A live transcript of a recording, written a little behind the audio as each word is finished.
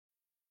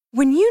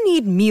When you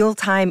need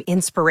mealtime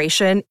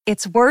inspiration,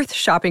 it's worth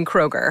shopping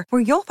Kroger,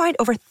 where you'll find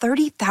over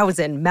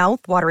 30,000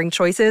 mouth-watering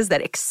choices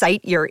that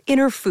excite your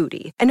inner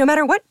foodie. And no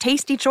matter what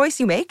tasty choice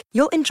you make,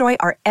 you'll enjoy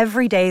our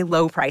everyday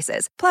low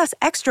prices, plus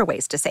extra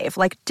ways to save,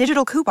 like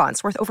digital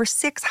coupons worth over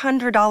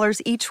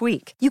 $600 each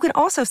week. You can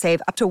also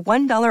save up to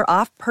 $1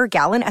 off per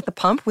gallon at the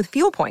pump with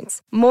fuel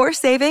points. More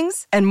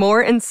savings and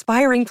more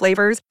inspiring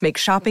flavors make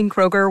shopping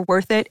Kroger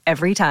worth it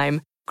every time.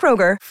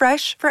 Kroger,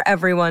 fresh for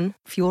everyone.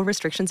 Fuel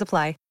restrictions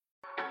apply.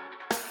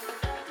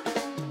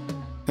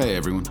 Hey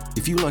everyone,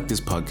 if you like this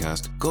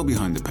podcast, go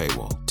behind the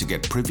paywall to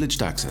get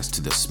privileged access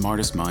to the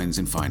smartest minds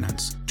in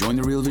finance. Join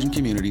the Real Vision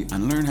community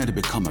and learn how to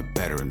become a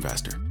better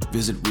investor.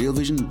 Visit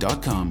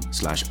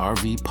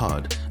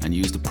realvision.com/RVPod and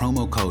use the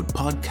promo code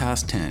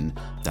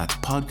PODCAST10, that's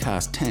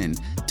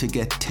PODCAST10, to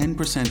get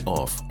 10%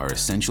 off our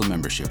essential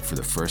membership for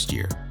the first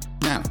year.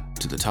 Now,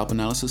 to the top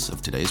analysis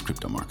of today's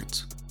crypto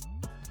markets.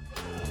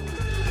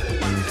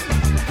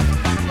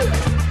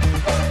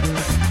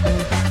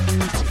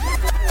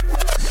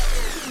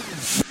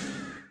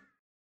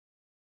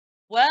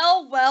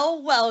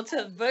 Well,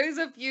 to those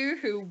of you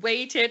who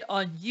waited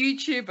on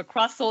YouTube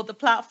across all the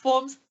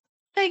platforms,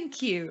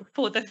 thank you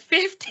for the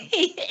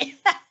 50,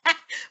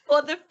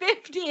 for the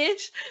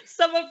 50-ish.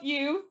 Some of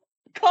you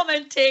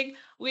commenting,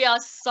 we are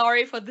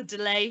sorry for the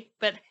delay,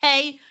 but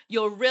hey,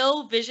 your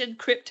Real Vision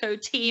crypto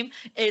team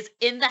is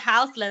in the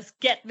house. Let's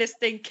get this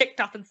thing kicked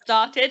off and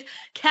started.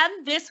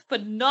 Can this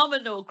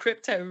phenomenal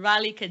crypto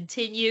rally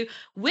continue?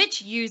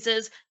 Which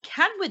users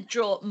can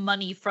withdraw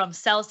money from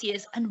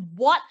Celsius? And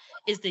what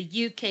is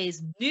the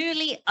UK's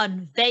newly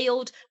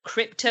unveiled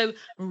crypto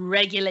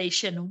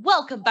regulation?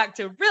 Welcome back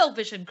to Real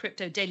Vision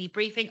Crypto Daily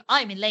Briefing.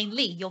 I'm Elaine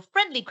Lee, your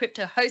friendly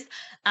crypto host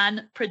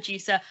and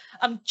producer.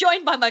 I'm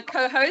joined by my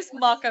co-host,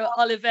 Marco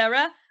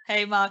Oliveira.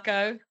 Hey,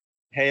 Marco.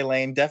 Hey,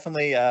 Elaine.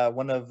 Definitely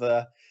one of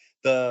the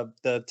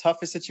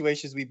toughest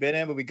situations we've been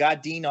in, but we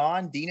got Dean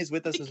on. Dean is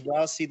with us as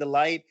well. See the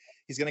light.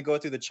 He's going to go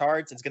through the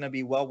charts. It's going to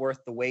be well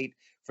worth the wait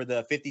for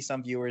the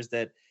 50-some viewers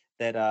that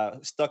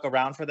stuck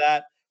around for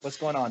that. What's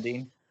going on,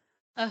 Dean?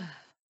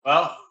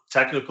 Well,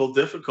 technical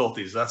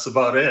difficulties. That's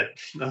about it.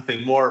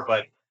 Nothing more.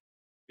 But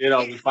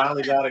we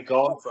finally got it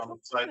going from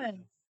inside.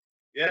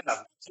 Yeah,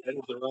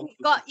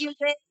 got you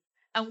there.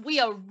 And we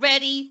are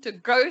ready to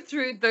go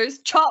through those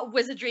chart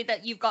wizardry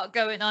that you've got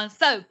going on.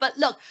 But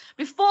look,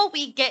 before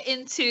we get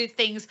into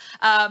things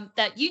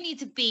that you need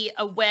to be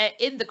aware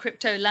in the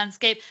crypto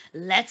landscape,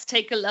 let's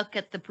take a look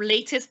at the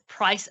latest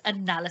price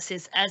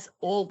analysis as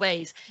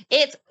always.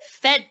 It's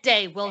Fed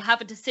Day. We'll have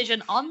a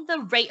decision on the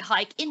rate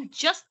hike in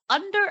just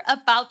under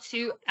about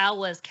 2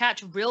 hours.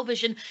 Catch Real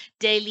Vision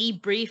Daily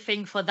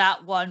Briefing for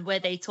that one, where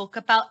they talk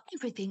about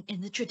everything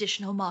in the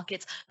traditional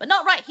markets, but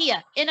not right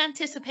here. In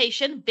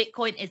anticipation,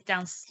 Bitcoin is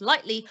down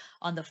slightly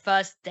on the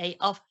first day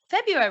of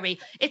February.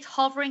 It's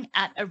hovering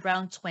at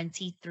around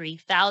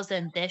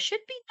 23,000. There should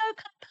be no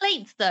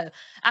complaints though,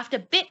 after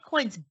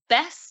Bitcoin's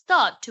best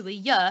start to a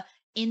year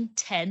in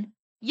 10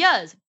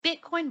 years.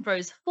 Bitcoin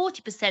rose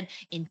 40%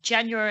 in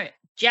January,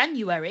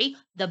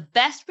 the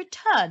best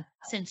return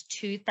since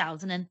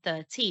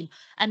 2013.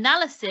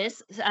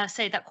 Analysis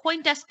say that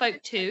CoinDesk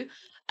spoke to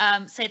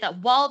say that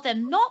while they're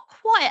not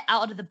quite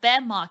out of the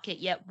bear market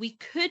yet, we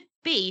could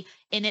be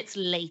in its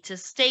later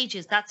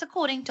stages. That's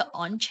according to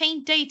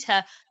on-chain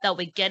data that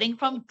we're getting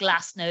from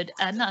Glassnode,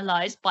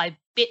 analyzed by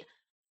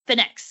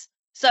Bitfinex.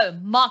 So,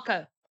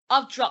 Marco,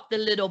 I've dropped the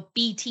little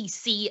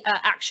BTC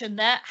action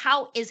there.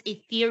 How is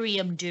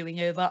Ethereum doing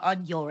over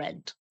on your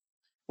end?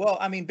 Well,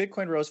 I mean,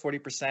 Bitcoin rose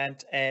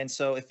 40%, and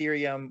so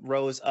Ethereum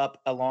rose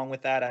up along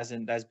with that, as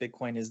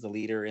Bitcoin is the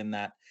leader in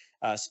that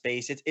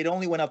space. It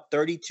only went up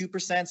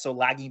 32%, so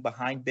lagging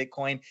behind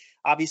Bitcoin.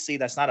 Obviously,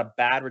 that's not a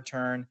bad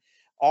return.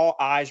 All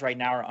eyes right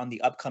now are on the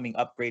upcoming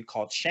upgrade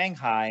called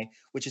Shanghai,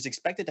 which is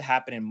expected to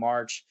happen in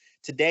March.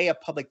 Today, a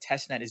public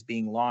testnet is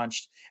being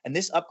launched, and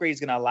this upgrade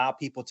is going to allow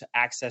people to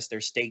access their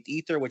staked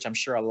Ether, which I'm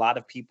sure a lot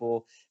of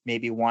people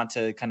maybe want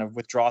to kind of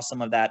withdraw some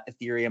of that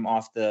Ethereum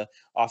off the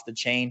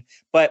chain.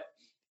 But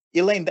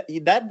Elaine,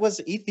 that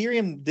was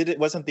Ethereum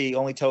wasn't the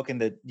only token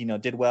that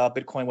did well.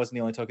 Bitcoin wasn't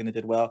the only token that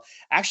did well.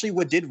 Actually,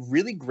 what did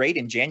really great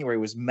in January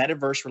was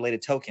metaverse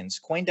related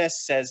tokens. CoinDesk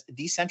says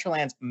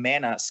Decentraland's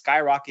Mana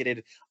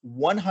skyrocketed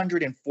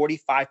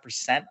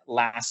 145%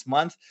 last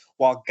month,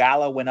 while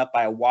Gala went up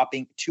by a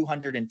whopping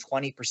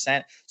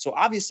 220%. So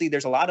obviously,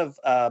 there's a lot of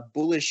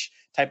bullish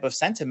type of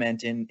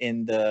sentiment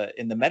in the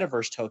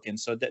metaverse token.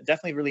 So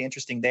definitely really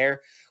interesting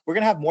there. We're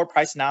going to have more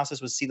price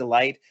analysis with See the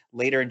Light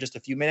later in just a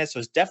few minutes.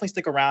 So definitely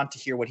stick around to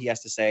hear what he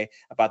has to say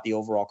about the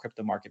overall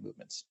crypto market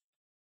movements.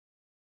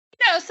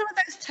 Some of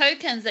those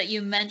tokens that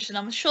you mentioned,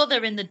 I'm sure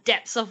they're in the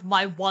depths of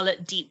my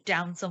wallet deep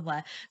down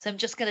somewhere. So I'm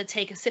just going to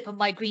take a sip of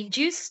my green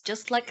juice,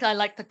 just like I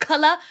like the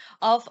color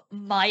of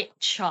my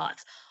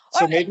chart.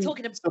 So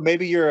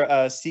maybe you're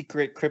a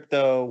secret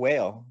crypto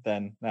whale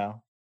then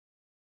now.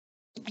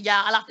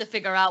 Yeah, I'll have to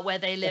figure out where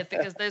they live,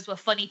 because those were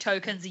funny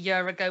tokens a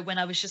year ago when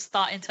I was just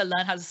starting to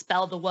learn how to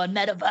spell the word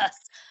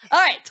metaverse. All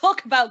right,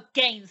 talk about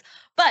gains.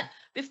 But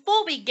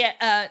before we get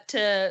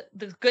to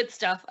the good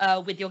stuff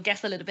with your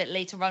guest a little bit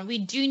later on, we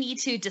do need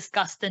to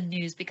discuss the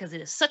news because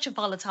it is such a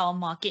volatile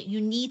market.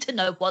 You need to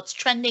know what's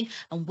trending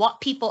and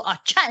what people are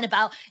chatting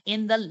about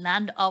in the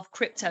land of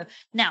crypto.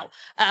 Now,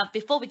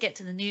 before we get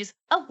to the news,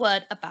 a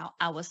word about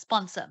our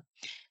sponsor.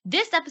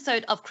 This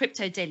episode of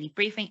Crypto Daily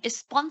Briefing is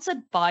sponsored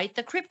by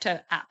the Crypto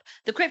app.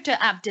 The Crypto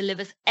app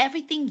delivers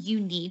everything you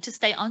need to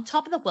stay on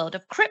top of the world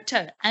of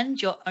crypto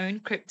and your own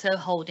crypto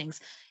holdings.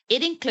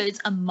 It includes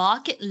a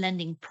market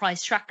lending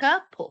price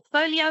tracker,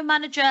 portfolio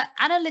manager,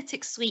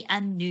 analytics suite,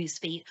 and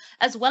newsfeed,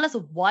 as well as a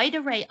wide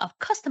array of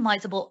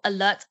customizable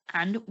alerts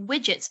and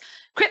widgets.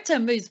 Crypto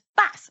moves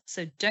fast,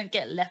 so don't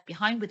get left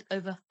behind with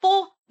over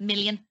 4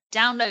 million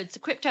downloads. The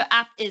Crypto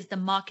app is the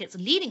market's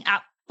leading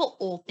app for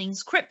all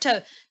things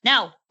crypto.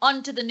 Now,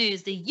 on to the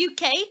news. The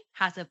UK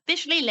has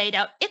officially laid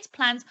out its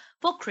plans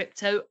for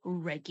crypto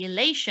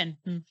regulation.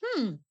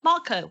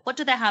 Marco, what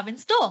do they have in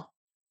store?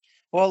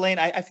 Well, Elaine,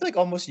 I feel like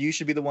almost you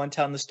should be the one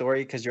telling the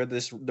story because you're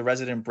the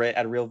resident Brit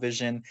at Real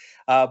Vision.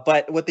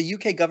 But what the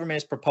UK government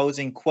is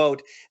proposing,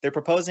 quote, they're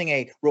proposing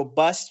a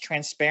robust,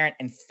 transparent,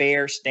 and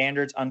fair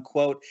standards,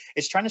 unquote.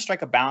 It's trying to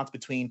strike a balance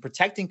between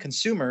protecting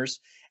consumers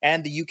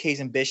and the UK's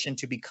ambition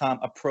to become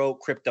a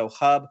pro-crypto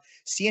hub.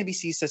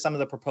 CNBC says some of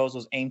the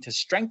proposals aim to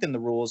strengthen the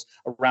rules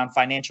around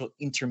financial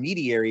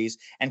intermediaries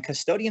and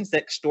custodians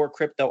that store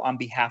crypto on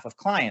behalf of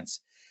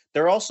clients.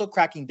 They're also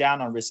cracking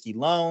down on risky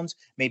loans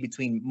made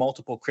between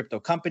multiple crypto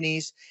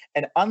companies.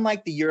 And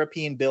unlike the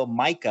European bill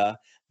MiCA,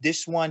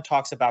 this one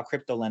talks about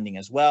crypto lending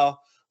as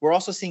well. We're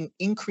also seeing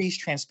increased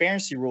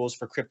transparency rules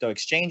for crypto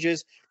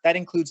exchanges. That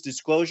includes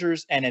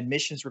disclosures and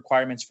admissions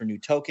requirements for new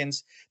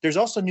tokens. There's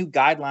also new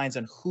guidelines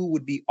on who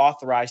would be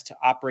authorized to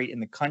operate in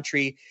the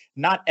country.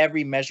 Not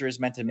every measure is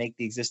meant to make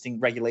the existing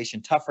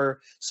regulation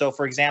tougher. So,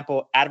 for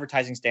example,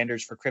 advertising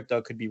standards for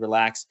crypto could be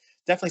relaxed.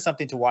 Definitely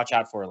something to watch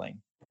out for,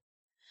 Elaine.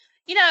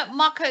 You know,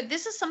 Marco,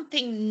 this is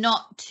something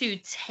not to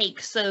take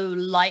so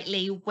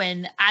lightly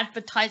when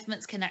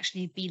advertisements can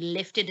actually be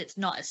lifted. It's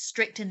not as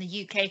strict in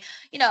the UK.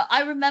 You know,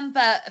 I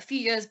remember a few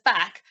years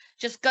back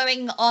just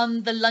going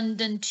on the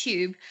London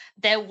Tube,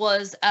 there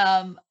was,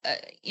 an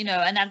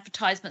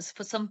advertisement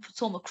for some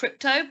form of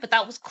crypto, but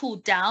that was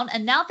cooled down.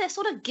 And now they're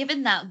sort of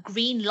given that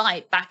green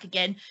light back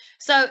again.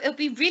 So it'll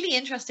be really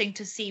interesting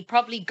to see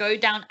probably go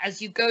down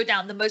as you go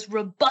down the most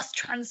robust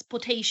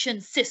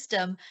transportation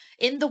system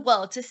in the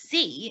world to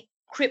see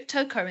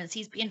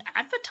cryptocurrencies being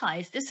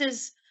advertised. This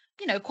is,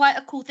 quite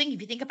a cool thing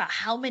if you think about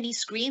how many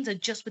screens are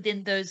just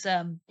within those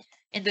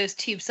in those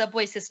tube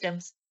subway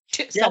systems.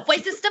 Subway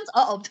systems?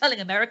 I'm telling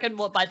American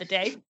what by the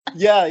day.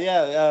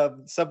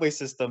 Subway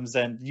systems,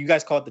 and you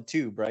guys call it the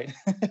tube, right?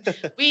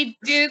 We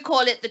do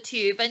call it the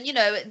tube, and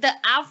the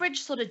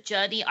average sort of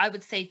journey I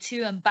would say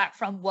to and back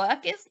from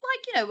work is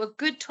like a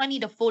good 20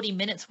 to 40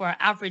 minutes for an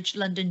average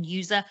London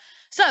user.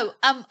 So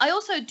I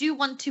also do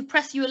want to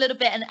press you a little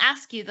bit and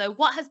ask you though,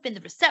 what has been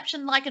the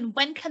reception like, and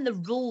when can the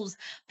rules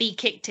be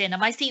kicked in?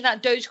 Am I seeing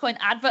that Dogecoin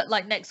advert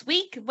like next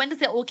week? When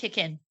does it all kick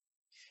in?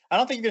 I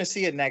don't think you're going to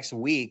see it next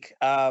week.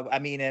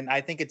 And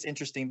I think it's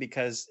interesting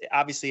because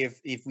obviously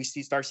if we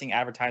start seeing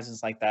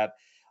advertisements like that,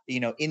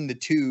 in the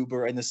tube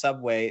or in the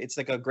subway, it's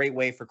like a great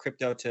way for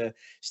crypto to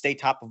stay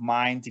top of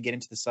mind, to get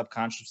into the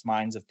subconscious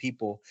minds of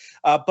people.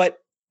 But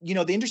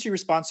the industry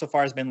response so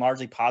far has been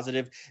largely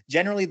positive.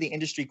 Generally, the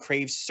industry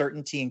craves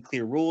certainty and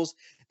clear rules.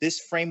 This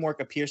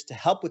framework appears to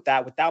help with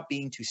that without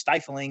being too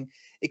stifling.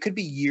 It could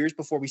be years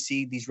before we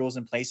see these rules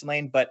in place,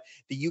 Elaine, but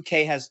the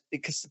UK has,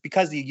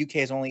 because the UK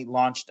has only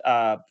launched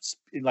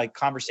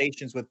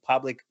conversations with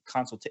public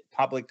consultants.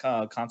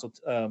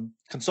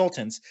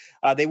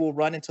 They will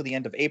run until the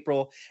end of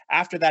April.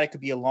 After that, it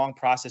could be a long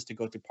process to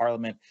go through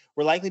Parliament.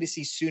 We're likely to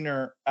see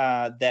sooner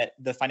that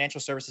the Financial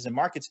Services and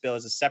Markets Bill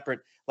is a separate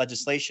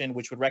legislation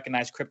which would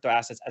recognize crypto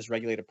assets as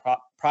regulated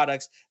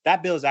products.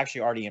 That bill is actually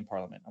already in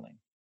Parliament, Elaine.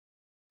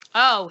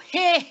 Oh,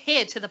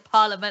 here to the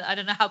Parliament. I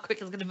don't know how quick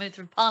it's going to move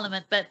through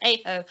Parliament, but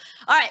hey-ho.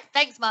 All right,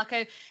 thanks,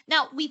 Marco.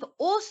 Now, we've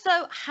also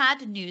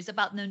had news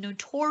about the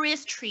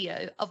notorious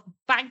trio of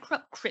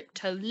bankrupt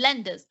crypto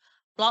lenders.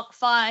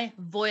 BlockFi,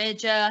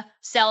 Voyager,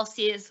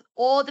 Celsius,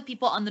 all the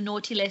people on the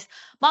naughty list.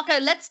 Marco,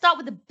 let's start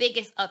with the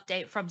biggest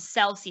update from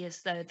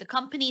Celsius, though. The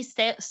company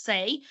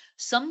say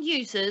some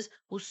users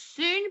will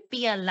soon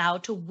be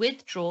allowed to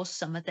withdraw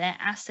some of their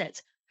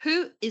assets.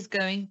 Who is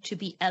going to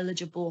be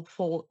eligible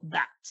for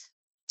that?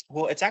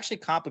 Well, it's actually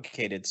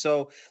complicated.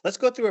 So let's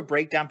go through a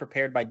breakdown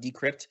prepared by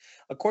Decrypt.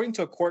 According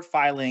to a court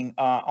filing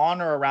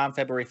on or around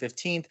February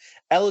 15th,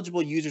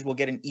 eligible users will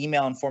get an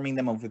email informing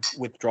them of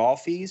withdrawal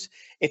fees.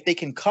 If they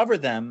can cover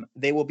them,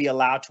 they will be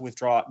allowed to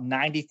withdraw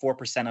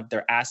 94% of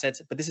their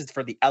assets. But this is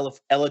for the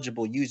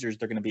eligible users.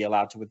 They're going to be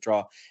allowed to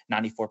withdraw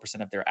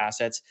 94% of their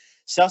assets.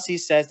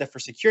 Celsius says that for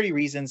security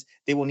reasons,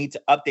 they will need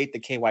to update the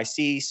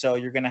KYC. So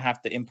you're going to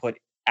have to input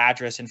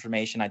address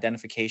information,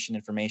 identification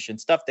information,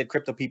 stuff that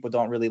crypto people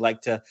don't really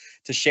like to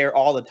share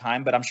all the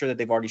time, but I'm sure that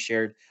they've already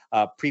shared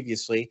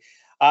previously.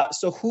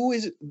 So who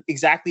is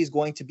exactly is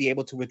going to be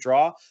able to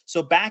withdraw?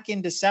 So back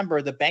in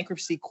December, the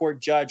bankruptcy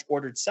court judge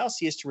ordered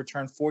Celsius to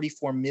return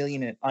 44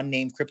 million in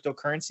unnamed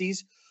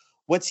cryptocurrencies.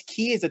 What's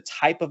key is the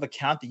type of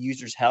account the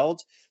users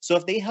held. So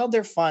if they held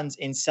their funds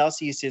in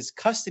Celsius's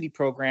custody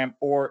program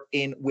or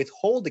in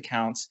withhold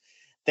accounts,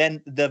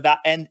 then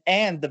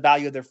the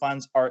value of their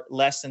funds are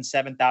less than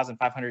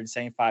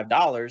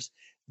 $7,575,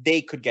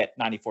 they could get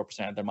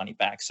 94% of their money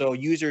back. So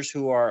users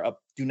who are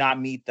do not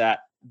meet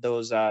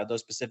those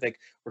specific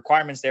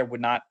requirements there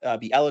would not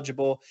be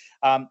eligible.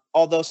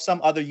 Although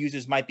some other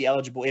users might be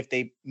eligible if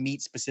they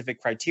meet specific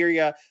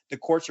criteria, the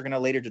courts are going to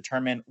later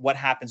determine what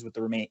happens with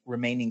the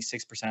remaining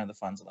 6% of the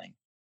funds, Elaine.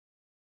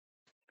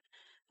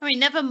 I mean,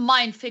 never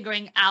mind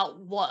figuring out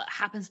what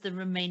happens to the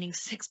remaining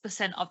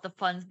 6% of the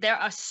funds. There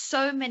are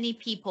so many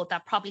people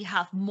that probably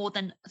have more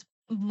than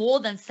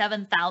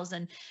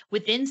 7,000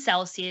 within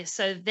Celsius.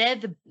 So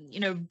they're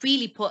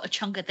really put a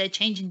chunk of their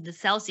change into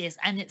Celsius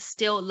and it's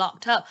still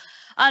locked up.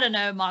 I don't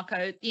know,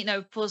 Marco,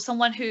 for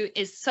someone who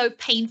is so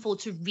painful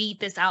to read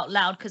this out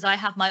loud, because I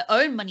have my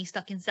own money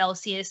stuck in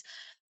Celsius,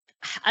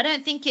 I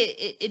don't think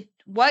it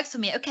works for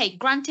me. Okay,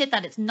 granted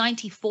that it's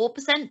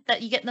 94%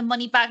 that you get the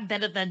money back,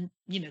 better than,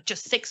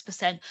 just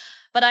 6%.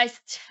 But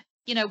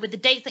with the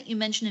dates that you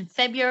mentioned in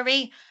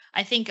February,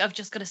 I think I've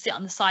just got to sit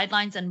on the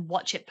sidelines and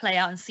watch it play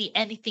out and see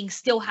anything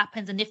still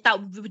happens. And if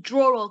that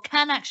withdrawal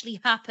can actually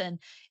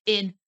happen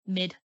in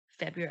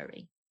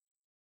mid-February.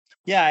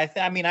 Yeah,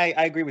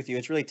 I agree with you.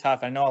 It's really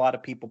tough. I know a lot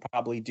of people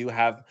probably do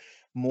have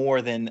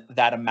more than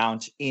that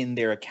amount in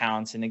their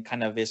accounts, and it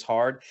kind of is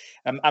hard.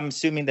 I'm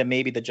assuming that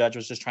maybe the judge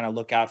was just trying to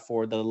look out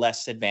for the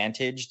less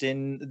advantaged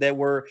that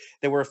were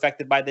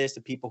affected by this,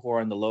 the people who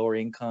are in the lower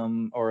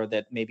income or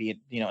that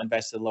maybe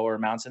invested lower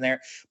amounts in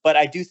there. But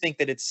I do think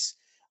that it's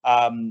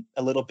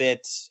a little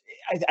bit.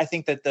 I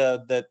think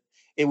that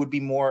it would be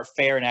more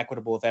fair and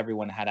equitable if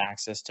everyone had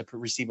access to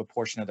receive a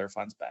portion of their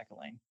funds back,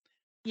 Elaine.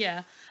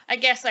 Yeah, I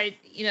guess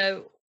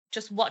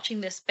just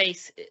watching this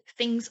space,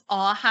 things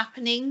are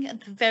happening.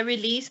 At the very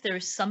least, there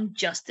is some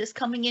justice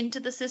coming into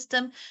the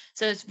system.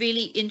 So it's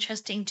really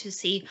interesting to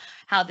see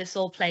how this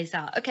all plays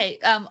out. Okay,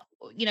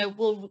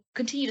 we'll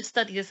continue to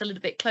study this a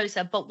little bit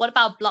closer, but what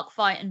about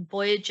BlockFi and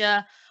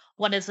Voyager?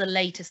 What is the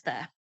latest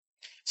there?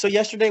 So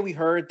yesterday we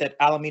heard that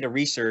Alameda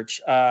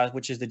Research,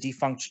 which is the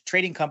defunct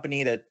trading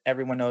company that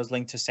everyone knows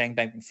linked to Sam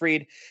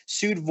Bankman-Fried,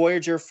 sued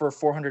Voyager for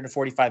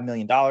 $445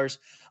 million.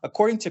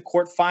 According to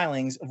court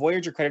filings,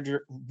 Voyager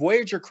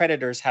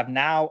creditors have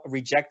now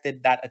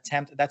rejected that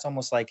attempt. That's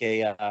almost like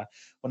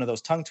one of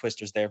those tongue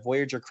twisters there,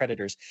 Voyager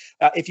creditors.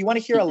 If you want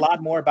to hear a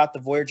lot more about the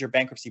Voyager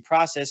bankruptcy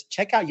process,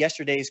 check out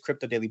yesterday's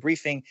Crypto Daily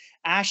Briefing.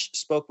 Ash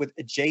spoke with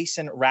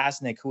Jason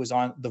Raznick, who is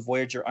on the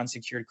Voyager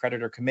Unsecured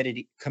Creditor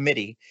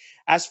Committee.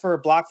 As for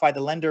BlockFi,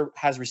 the lender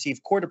has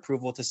received court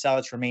approval to sell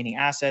its remaining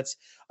assets.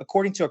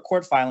 According to a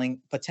court filing,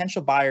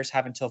 potential buyers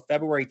have until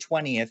February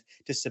 20th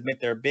to submit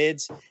their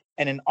bids,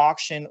 and an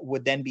auction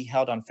would then be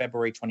held on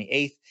February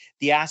 28th.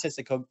 The assets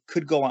that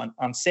could go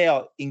on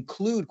sale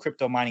include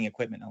crypto mining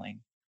equipment,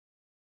 Elaine.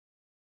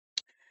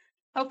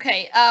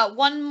 Okay,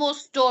 one more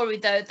story,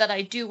 though, that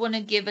I do want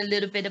to give a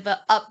little bit of an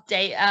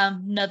update.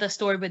 Another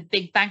story with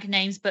big bank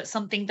names, but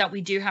something that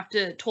we do have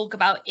to talk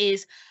about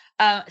is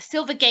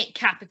Silvergate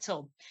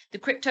Capital. The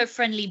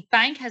crypto-friendly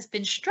bank has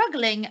been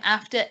struggling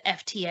after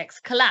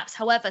FTX collapse.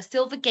 However,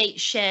 Silvergate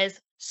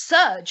shares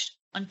surged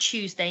on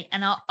Tuesday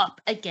and are up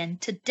again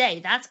today.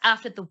 That's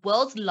after the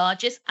world's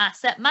largest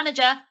asset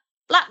manager,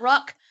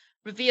 BlackRock,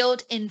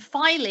 revealed in a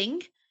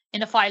filing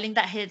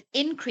that had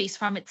increased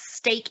from its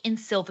stake in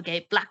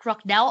Silvergate.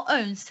 BlackRock now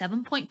owns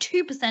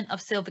 7.2%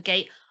 of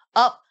Silvergate,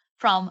 up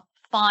from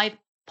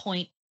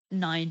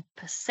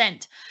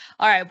 5.9%.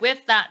 All right, with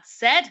that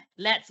said,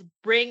 let's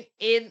bring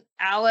in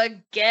our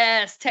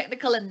guest,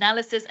 technical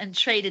analysis and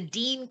trader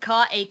Dean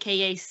Carr,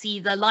 aka See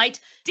the Light.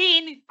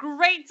 Dean,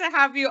 great to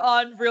have you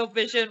on Real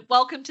Vision.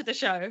 Welcome to the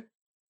show.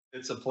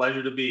 It's a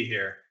pleasure to be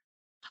here.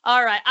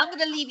 All right, I'm going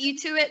to leave you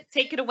to it.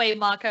 Take it away,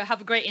 Marco.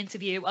 Have a great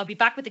interview. I'll be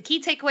back with the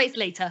key takeaways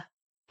later.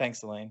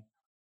 Thanks, Elaine.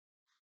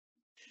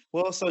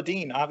 Well, so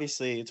Dean,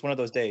 obviously it's one of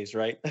those days,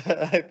 right?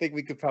 I think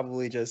we could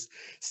probably just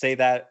say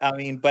that.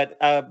 But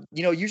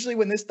usually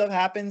when this stuff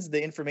happens,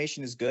 the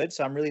information is good.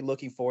 So I'm really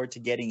looking forward to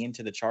getting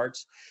into the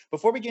charts.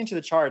 Before we get into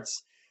the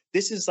charts,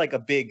 this is like a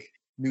big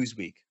news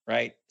week,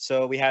 right?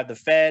 So we have the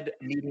Fed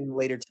meeting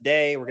later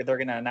today. They're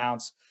going to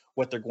announce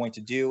what they're going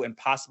to do and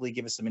possibly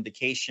give us some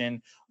indication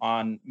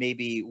on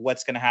maybe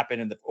what's going to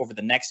happen over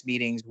the next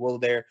meetings. Will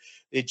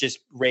it just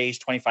raise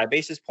 25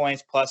 basis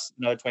points plus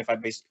another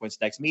 25 basis points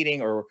next meeting,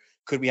 or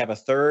could we have a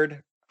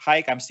third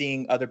hike? I'm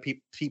seeing other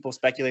people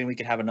speculating we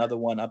could have another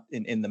one up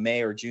in the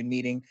May or June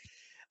meeting.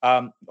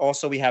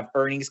 Also, we have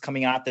earnings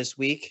coming out this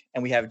week,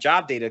 and we have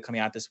job data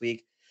coming out this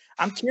week.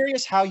 I'm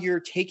curious how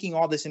you're taking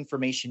all this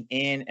information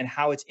in and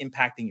how it's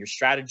impacting your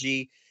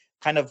strategy.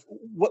 Kind of,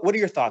 what are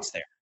your thoughts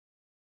there?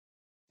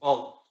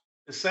 Well,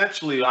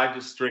 essentially, I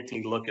just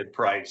strictly look at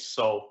price.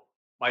 So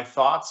my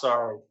thoughts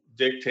are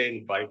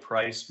dictated by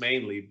price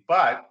mainly,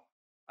 but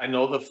I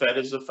know the Fed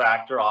is a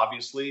factor.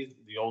 Obviously,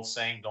 the old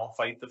saying, don't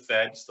fight the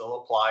Fed,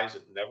 still applies.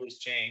 It never has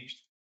changed.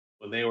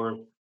 When they were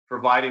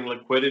providing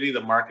liquidity, the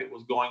market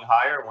was going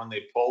higher. When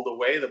they pulled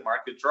away, the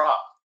market dropped.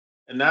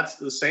 And that's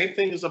the same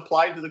thing is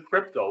applied to the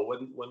crypto.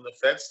 When the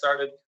Fed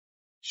started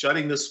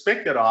shutting the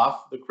spigot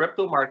off, the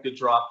crypto market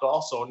dropped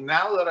also.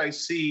 Now that I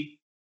see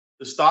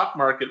the stock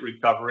market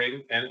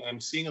recovering and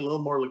I'm seeing a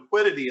little more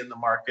liquidity in the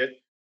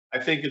market, I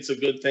think it's a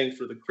good thing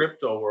for the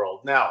crypto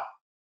world. Now,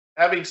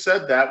 having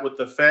said that, with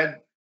the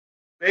Fed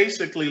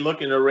basically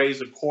looking to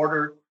raise a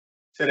quarter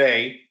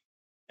today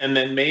and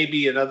then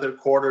maybe another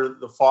quarter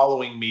the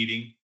following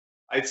meeting,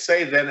 I'd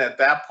say then at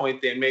that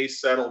point they may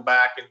settle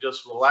back and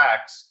just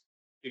relax,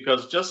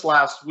 because just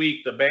last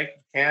week the Bank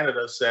of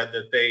Canada said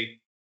that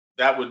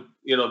that would,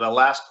 the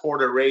last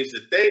quarter raise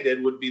that they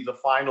did would be the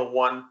final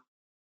one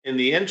in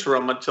the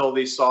interim until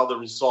they saw the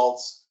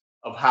results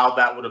of how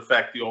that would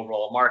affect the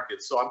overall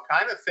market. So I'm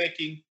kind of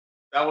thinking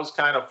that was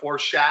kind of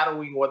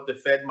foreshadowing what the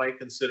Fed might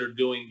consider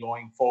doing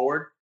going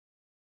forward.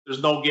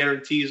 There's no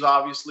guarantees,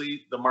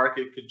 obviously. The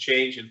market could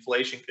change,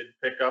 inflation could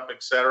pick up,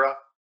 etc.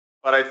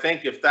 But I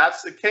think if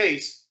that's the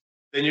case,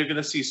 then you're going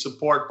to see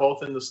support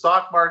both in the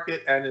stock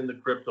market and in the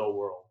crypto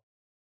world.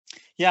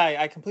 Yeah,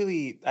 I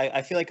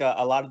feel like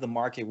a lot of the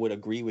market would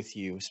agree with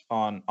you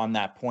on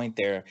that point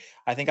there.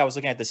 I think I was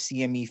looking at the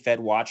CME Fed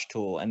Watch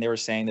tool, and they were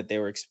saying that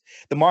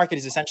the market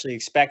is essentially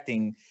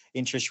expecting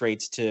interest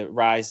rates to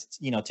rise,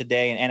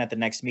 today and at the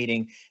next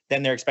meeting.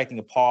 Then they're expecting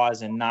a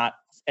pause and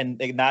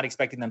they're not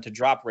expecting them to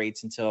drop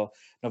rates until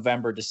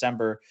November,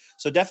 December.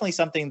 So definitely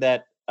something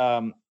that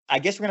I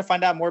guess we're going to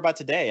find out more about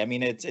today. I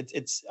mean,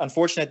 it's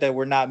unfortunate that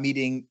we're not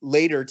meeting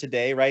later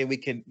today, right? We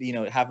can,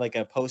 have like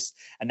a post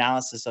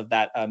analysis of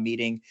that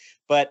meeting.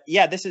 But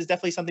yeah, this is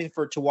definitely something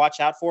to watch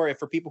out for. If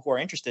for people who are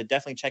interested,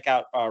 definitely check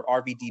out our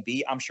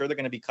RVDB. I'm sure they're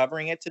going to be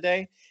covering it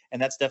today,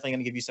 and that's definitely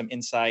going to give you some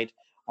insight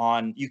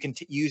on. You can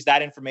use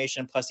that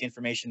information plus the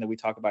information that we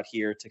talk about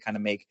here to kind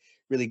of make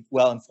really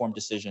well-informed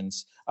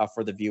decisions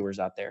for the viewers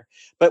out there.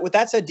 But with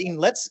that said, Dean,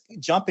 let's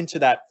jump into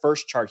that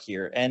first chart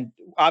here. And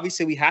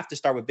obviously we have to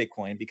start with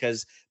Bitcoin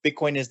because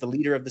Bitcoin is the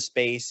leader of the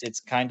space. It's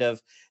kind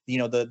of,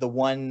 the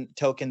one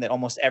token that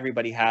almost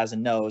everybody has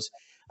and knows.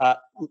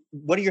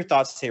 What are your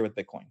thoughts here with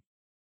Bitcoin?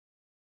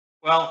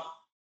 Well,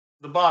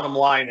 the bottom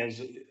line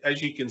is,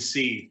 as you can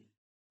see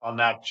on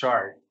that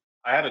chart,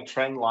 I had a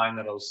trend line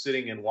that I was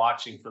sitting and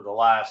watching for the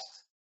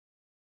last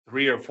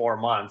 3 or 4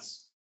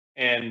 months.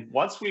 And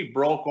once we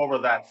broke over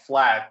that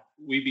flat,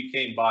 we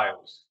became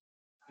buyers.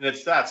 And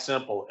it's that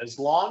simple. As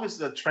long as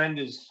the trend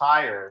is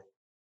higher,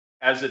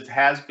 as it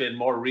has been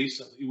more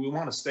recently, we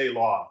want to stay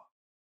long.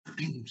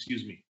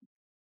 Excuse me.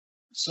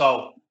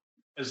 So,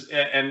 as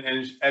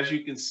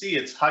you can see,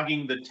 it's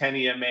hugging the 10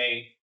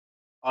 EMA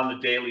on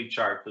the daily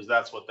chart, because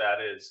that's what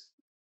that is.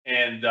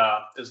 And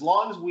as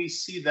long as we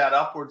see that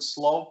upward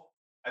slope,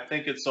 I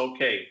think it's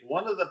okay.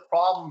 One of the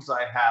problems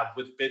I have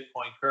with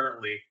Bitcoin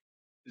currently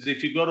is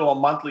if you go to a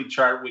monthly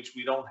chart, which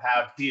we don't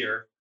have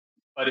here,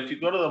 but if you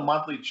go to the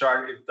monthly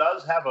chart, it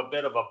does have a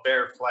bit of a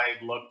bear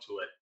flag look to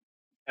it.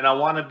 And I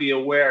want to be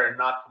aware and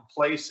not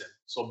complacent.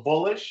 So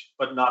bullish,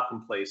 but not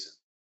complacent.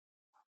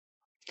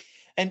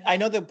 And I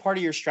know that part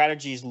of your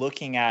strategy is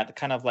looking at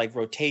kind of like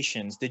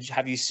rotations.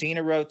 Have you seen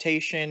a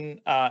rotation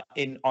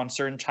on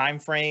certain time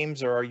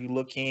frames, or are you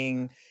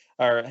looking,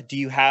 or do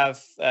you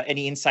have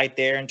any insight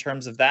there in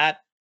terms of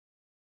that?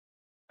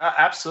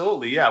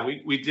 Absolutely, yeah.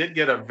 We did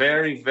get a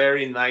very,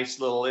 very nice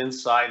little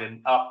inside and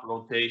up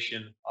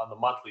rotation on the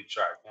monthly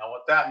chart. Now,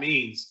 what that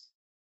means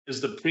is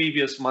the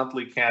previous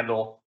monthly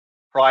candle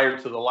prior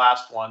to the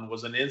last one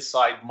was an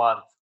inside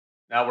month.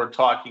 Now we're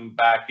talking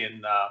back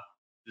in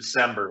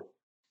December.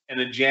 And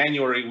in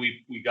January,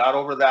 we got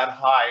over that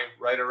high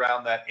right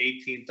around that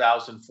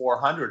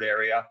 18,400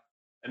 area.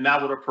 And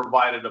that would have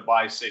provided a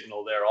buy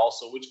signal there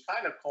also, which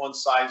kind of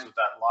coincides with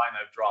that line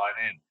I've drawn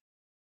in.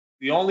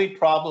 The only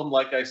problem,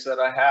 like I said,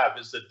 I have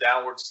is the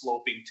downward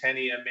sloping 10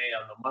 EMA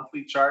on the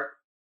monthly chart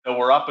that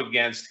we're up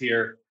against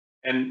here.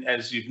 And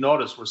as you've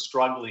noticed, we're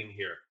struggling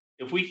here.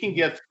 If we can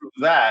get through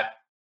that,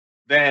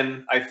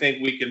 then I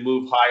think we can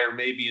move higher,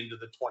 maybe into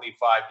the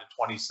 25 to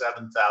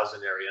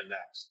 27,000 area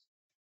next.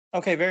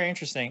 Okay, very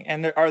interesting.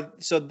 And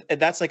so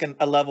that's like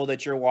a level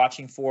that you're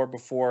watching for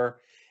before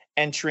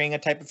entering a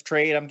type of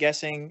trade, I'm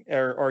guessing,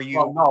 or are you?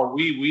 Well, no,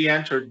 we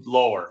entered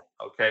lower.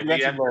 Okay, we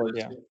entered lower,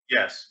 yeah.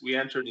 Yes, we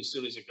entered as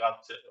soon as it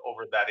got to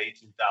over that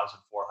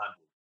 18,400.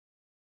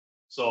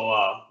 So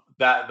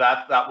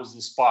that was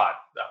the spot,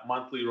 that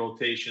monthly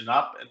rotation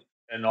up,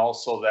 and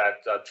also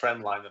that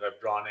trend line that I've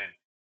drawn in.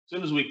 As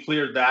soon as we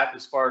cleared that,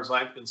 as far as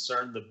I'm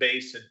concerned, the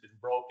base had been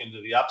broken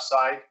to the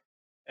upside.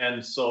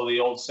 And so the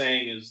old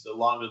saying is, the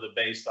longer the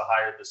base, the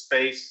higher the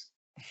space.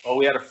 Well,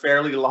 we had a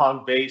fairly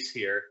long base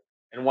here.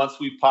 And once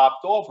we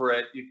popped over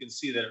it, you can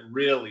see that it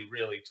really,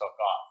 really took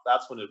off.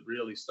 That's when it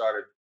really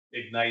started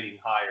igniting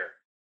higher.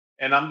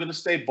 And I'm going to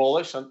stay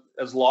bullish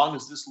as long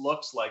as this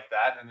looks like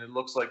that. And it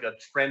looks like a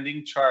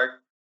trending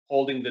chart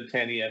holding the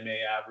 10 EMA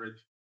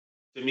average.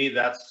 To me,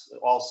 that's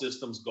all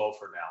systems go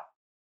for now.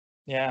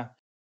 Yeah.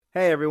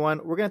 Hey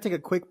everyone, we're going to take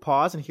a quick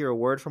pause and hear a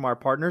word from our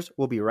partners.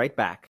 We'll be right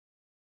back.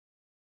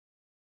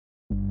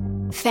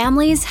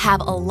 Families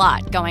have a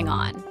lot going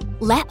on.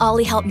 Let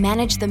Ollie help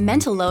manage the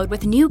mental load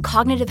with new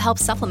cognitive help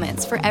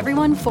supplements for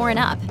everyone 4 and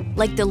up,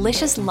 like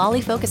delicious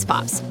Lolly Focus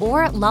Pops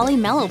or Lolly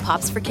Mellow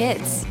Pops for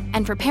kids.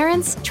 And for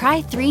parents,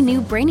 try 3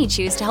 new Brainy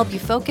Chews to help you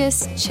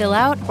focus, chill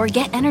out, or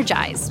get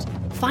energized.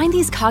 Find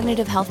these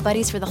cognitive health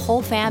buddies for the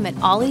whole fam at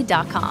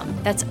ollie.com.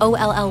 That's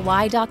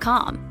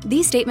OLLY.com.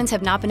 These statements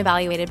have not been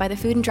evaluated by the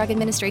Food and Drug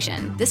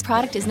Administration. This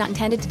product is not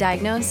intended to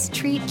diagnose,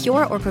 treat,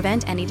 cure, or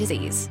prevent any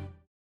disease.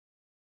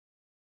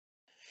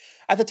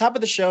 At the top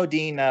of the show,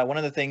 Dean, one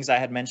of the things I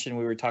had mentioned,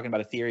 we were talking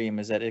about Ethereum,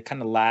 is that it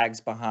kind of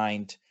lags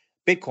behind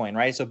Bitcoin,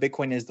 right? So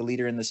Bitcoin is the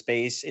leader in the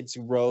space. It's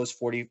rose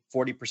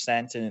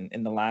 40%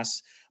 in the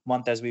last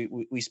month, as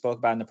we spoke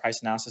about in the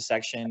price analysis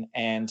section.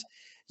 And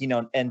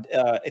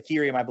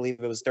Ethereum, I believe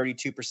it was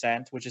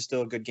 32%, which is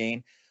still a good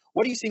gain.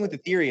 What are you seeing with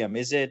Ethereum?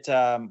 Is it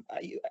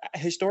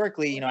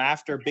historically,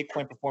 after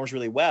Bitcoin performs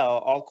really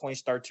well, altcoins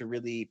start to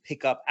really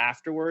pick up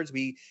afterwards?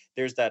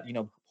 There's that,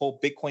 whole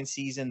Bitcoin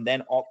season,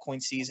 then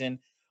altcoin season.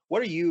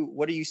 What are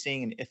you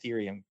seeing in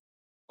Ethereum?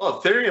 Well,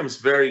 Ethereum's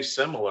very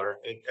similar.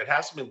 It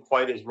hasn't been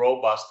quite as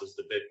robust as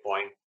the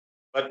Bitcoin,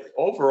 but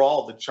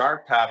overall, the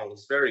chart pattern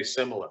is very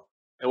similar.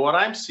 And what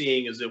I'm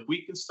seeing is if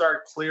we can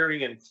start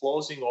clearing and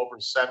closing over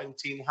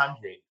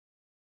 1,700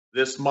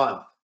 this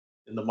month,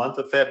 in the month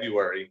of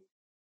February,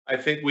 I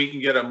think we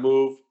can get a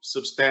move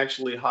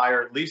substantially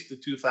higher, at least to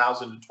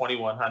 2,000 to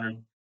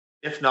 2,100,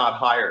 if not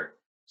higher.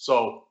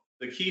 So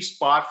the key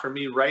spot for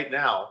me right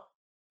now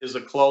is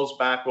a close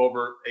back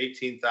over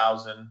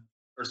 18,000,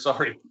 or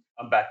sorry,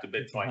 I'm back to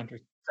Bitcoin,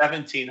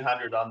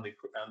 1,700 on the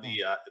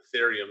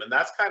Ethereum, and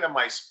that's kind of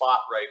my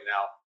spot right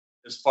now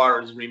as far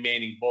as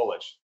remaining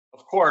bullish.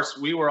 Of course,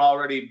 we were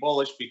already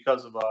bullish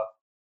because of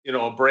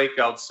a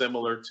breakout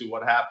similar to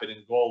what happened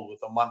in gold with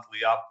a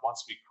monthly up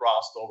once we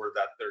crossed over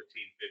that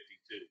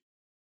 1352.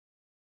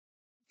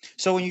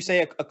 So when you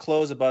say a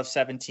close above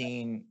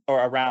 17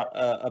 or around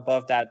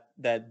above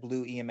that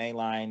blue EMA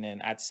line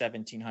and at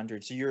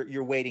 1,700, so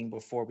you're waiting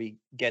before we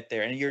get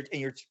there, and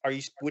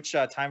which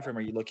time frame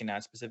are you looking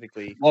at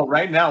specifically? Well,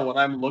 right now, when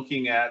I'm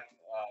looking at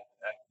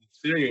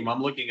Ethereum,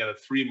 I'm looking at a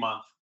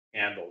 3-month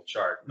candle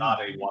chart, not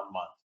a 1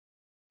 month.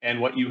 And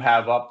what you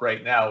have up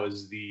right now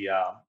is the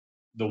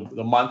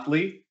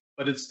monthly,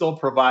 but it still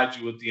provides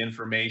you with the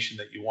information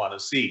that you want to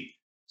see.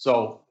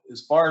 So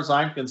as far as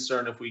I'm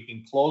concerned, if we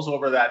can close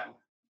over that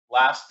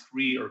last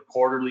 3 or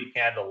quarterly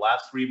candle,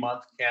 last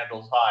 3-month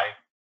candles high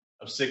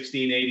of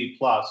 1680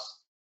 plus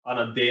on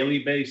a daily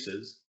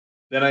basis,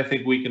 then I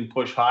think we can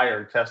push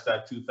higher and test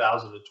that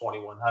 2,000 to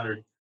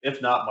 2,100,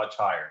 if not much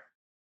higher.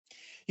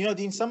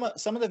 Dean, some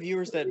of the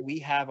viewers that we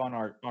have on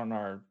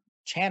our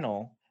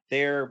channel,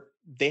 they're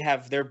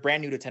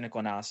brand new to technical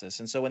analysis,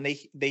 and so when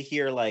they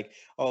hear like,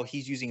 oh,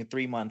 he's using a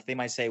 3-month, they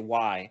might say,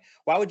 why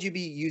would you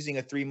be using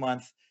a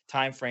 3-month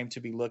time frame to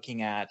be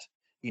looking at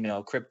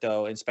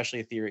crypto, and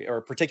especially Ethereum,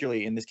 or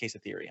particularly in this case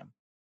Ethereum?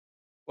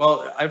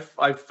 Well,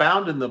 I've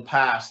found in the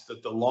past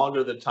that the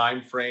longer the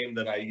time frame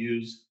that I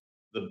use,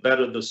 the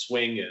better the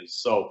swing is.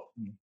 So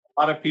a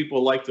lot of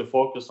people like to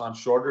focus on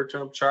shorter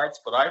term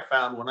charts, but I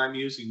found when I'm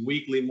using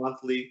weekly,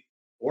 monthly,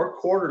 or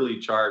quarterly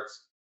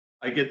charts,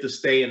 I get to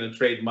stay in a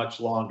trade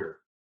much longer.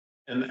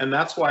 And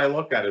that's why I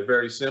look at it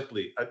very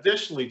simply.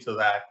 Additionally to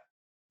that,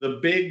 the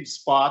big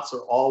spots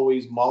are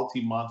always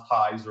multi-month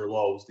highs or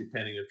lows,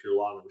 depending if you're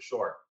long or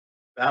short.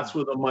 That's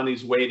where the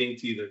money's waiting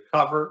to either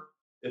cover.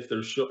 If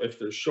they're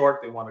short,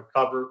 they want to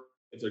cover.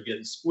 If they're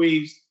getting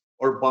squeezed,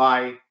 or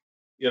buy,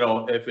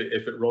 if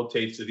it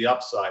rotates to the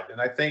upside. And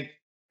I think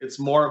it's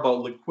more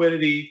about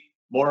liquidity,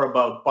 more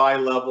about buy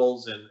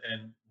levels,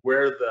 and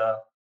where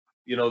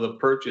the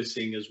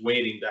purchasing is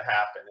waiting to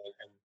happen.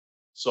 And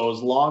so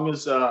as long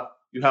as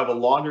you have a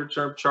longer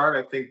term chart,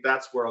 I think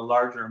that's where a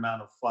larger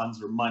amount of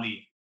funds or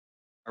money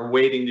are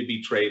waiting to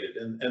be traded.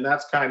 And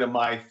that's kind of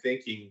my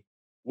thinking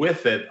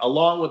with it,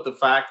 along with the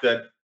fact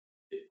that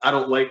I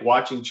don't like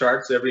watching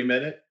charts every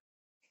minute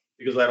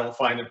because I don't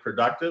find it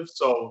productive.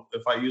 So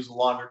if I use a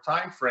longer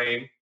time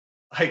frame,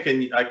 I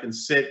can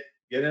sit,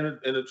 get in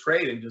a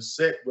trade and just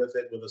sit with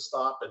it with a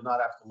stop and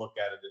not have to look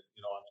at it,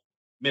 on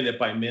a minute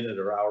by minute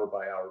or hour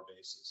by hour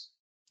basis.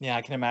 Yeah,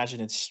 I can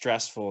imagine it's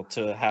stressful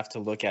to have to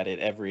look at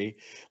it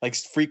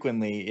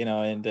frequently,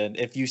 and then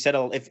if you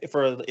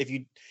if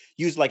you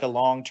use like a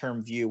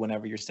long-term view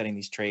whenever you're setting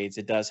these trades,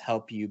 it does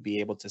help you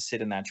be able to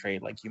sit in that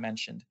trade like you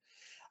mentioned.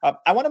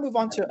 I want to move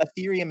on to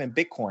Ethereum and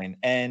Bitcoin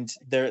and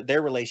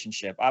their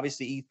relationship.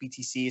 Obviously, ETH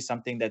BTC is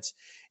something that's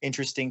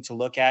interesting to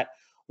look at.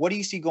 What do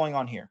you see going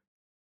on here?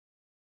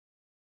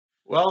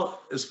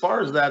 Well, as far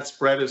as that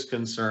spread is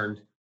concerned,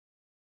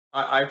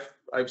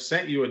 I've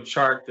sent you a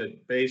chart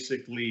that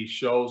basically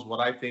shows what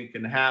I think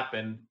can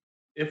happen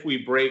if we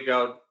break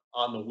out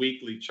on the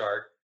weekly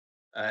chart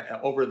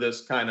over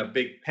this kind of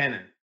big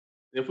pennant.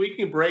 If we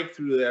can break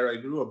through there, I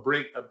drew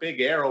a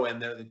big arrow in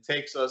there that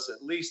takes us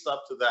at least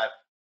up to that,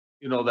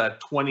 that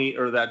 20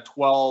 or that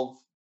 12.12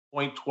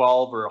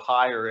 or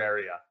higher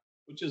area.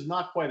 which is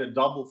not quite a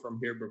double from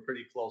here, but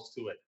pretty close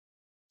to it.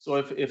 So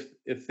if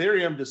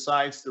Ethereum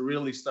decides to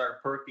really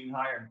start perking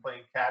higher and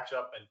playing catch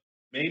up and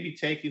maybe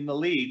taking the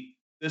lead,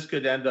 this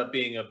could end up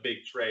being a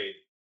big trade.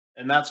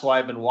 And that's why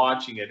I've been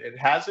watching it. It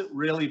hasn't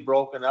really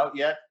broken out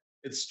yet.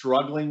 It's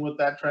struggling with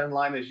that trend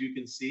line, as you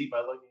can see by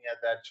looking at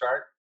that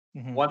chart.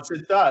 Mhm. Once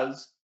it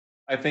does,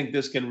 I think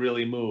this can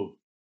really move.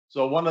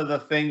 So one of the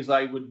things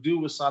I would do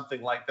with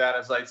something like that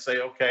is I'd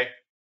say, okay,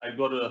 I'd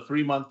go to a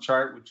 3-month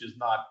chart, which is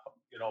not,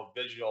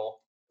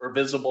 visual or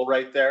visible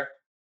right there.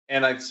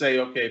 And I'd say,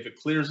 okay, if it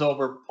clears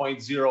over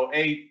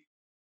 0.08,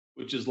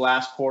 which is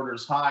last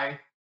quarter's high,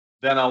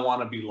 then I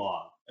want to be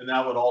long. And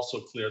that would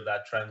also clear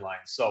that trend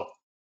line. So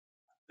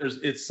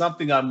it's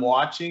something I'm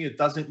watching. It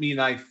doesn't mean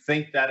I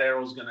think that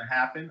arrow is going to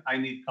happen. I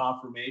need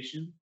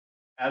confirmation,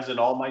 as in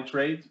all my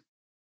trades.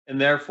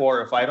 And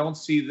therefore, if I don't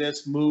see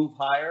this move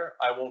higher,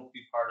 I won't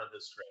be part of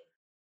this trade.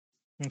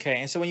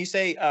 Okay. And so when you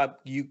say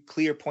you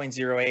clear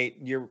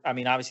 0.08,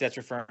 obviously that's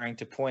referring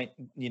to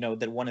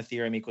that one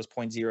Ethereum equals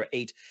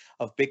 0.08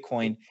 of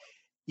Bitcoin.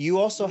 You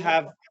also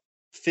have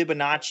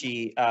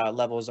Fibonacci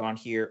levels on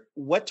here.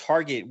 What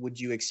target would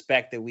you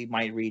expect that we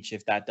might reach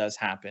if that does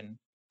happen?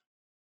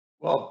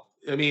 Well,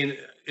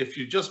 if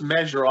you just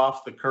measure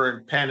off the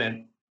current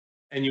pennant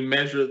and you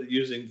measure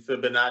using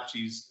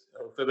Fibonacci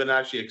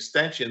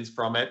extensions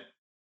from it,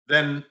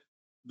 then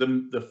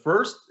the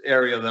first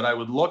area that I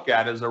would look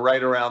at is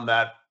right around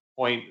that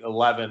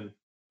 0.11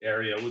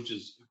 area, which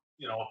is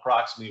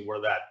approximately where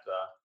that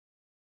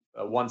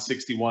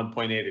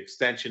 161.8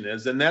 extension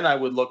is, and then I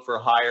would look for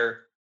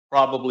higher,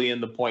 probably in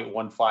the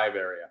 0.15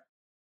 area,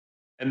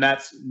 and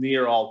that's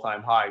near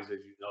all-time highs, as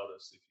you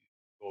notice if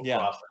you go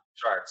across that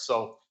chart.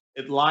 So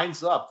it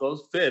lines up;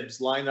 those fibs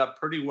line up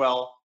pretty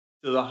well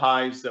to the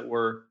highs that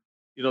were,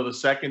 the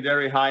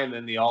secondary high and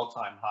then the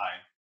all-time high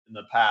in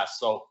the past.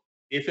 So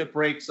if it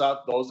breaks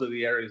up, those are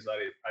the areas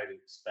I'd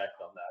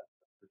expect on that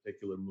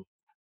particular move.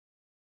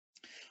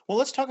 Well,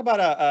 let's talk about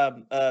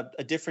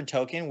a different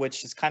token,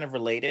 which is kind of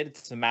related.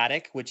 It's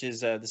Matic, which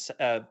is a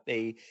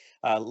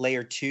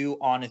layer 2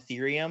 on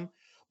Ethereum.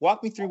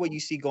 Walk me through what you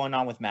see going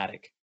on with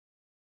Matic.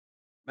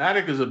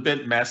 Matic is a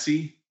bit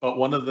messy, but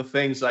one of the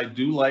things I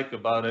do like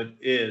about it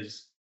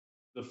is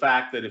the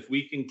fact that if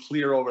we can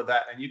clear over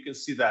that, and you can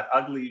see that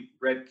ugly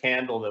red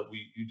candle that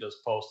you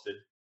just posted,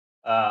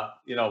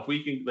 if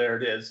we can, there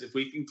it is. If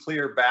we can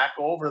clear back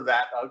over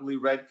that ugly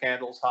red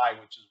candle's high,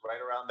 which is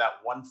right around that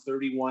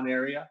 131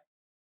 area,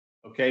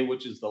 okay,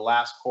 which is the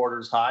last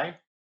quarter's high,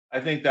 I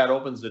think that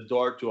opens the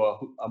door to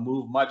a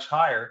move much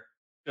higher,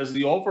 because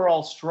the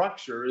overall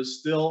structure is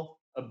still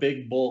a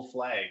big bull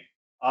flag.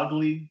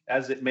 Ugly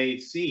as it may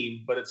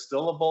seem, but it's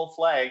still a bull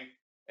flag,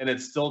 and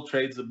it still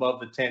trades above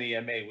the 10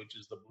 EMA, which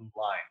is the blue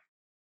line.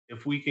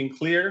 If we can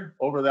clear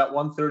over that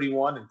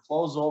 131 and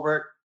close over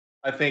it,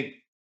 I think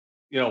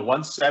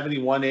 170,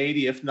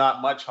 180, if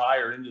not much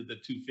higher, into the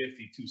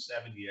 250,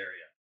 270 area.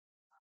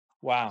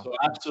 Wow. So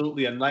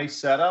absolutely a nice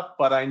setup,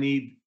 but I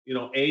need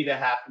A to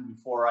happen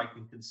before I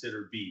can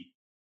consider B,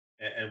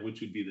 and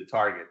which would be the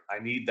target.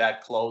 I need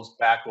that close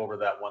back over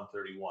that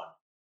 131.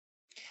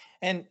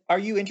 And are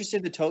you interested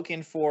in the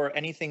token for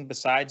anything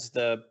besides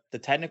the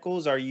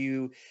technicals? Are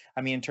you,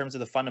 in terms of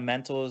the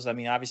fundamentals,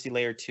 obviously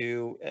layer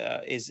 2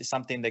 is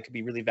something that could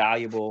be really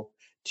valuable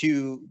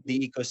to the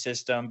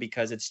ecosystem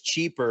because it's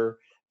cheaper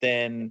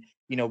than,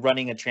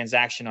 running a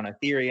transaction on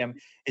Ethereum.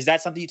 Is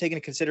that something you take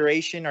into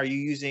consideration? Are you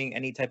using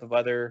any type of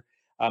other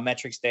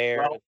metrics there?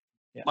 Well,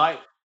 yeah.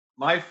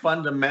 My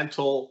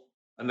fundamental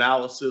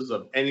analysis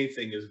of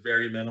anything is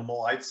very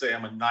minimal. I'd say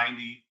I'm a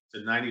 90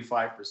 to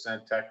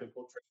 95%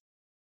 technical trader.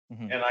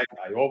 Mm-hmm. And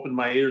I open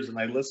my ears and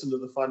I listen to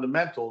the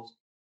fundamentals,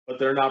 but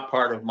they're not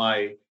part of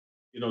my,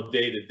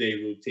 day-to-day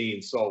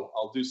routine. So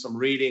I'll do some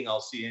reading.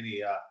 I'll see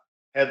any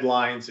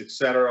headlines,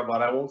 etc.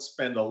 But I won't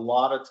spend a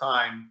lot of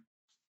time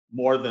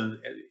more than,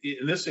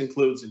 and this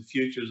includes in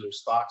futures or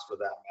stocks for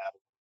that matter.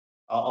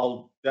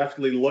 I'll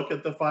definitely look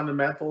at the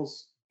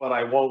fundamentals, but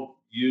I won't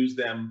use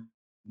them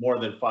more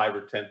than 5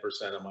 or 10%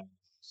 of my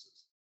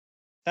analysis.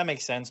 That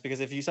makes sense,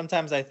 because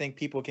sometimes I think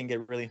people can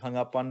get really hung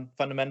up on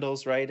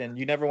fundamentals, right? And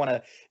you never want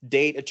to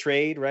date a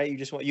trade, right? You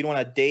don't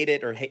want to date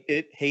it or hate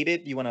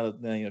it. You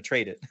want to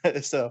trade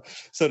it, so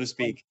to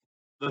speak.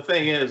 The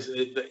thing is,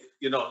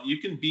 you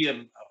can be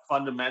a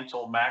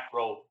fundamental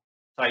macro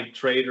type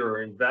trader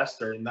or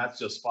investor, and that's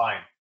just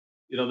fine.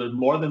 There's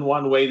more than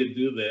one way to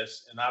do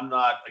this, and I'm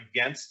not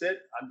against it.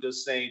 I'm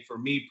just saying, for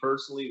me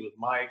personally, with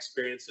my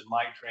experience and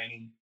my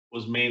training,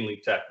 was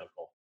mainly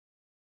technical.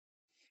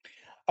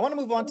 I want to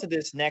move on to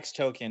this next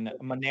token,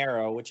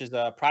 Monero, which is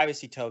a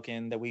privacy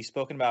token that we've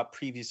spoken about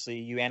previously.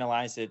 You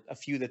analyzed it a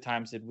few of the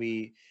times that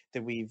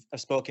we've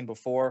spoken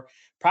before.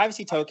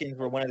 Privacy tokens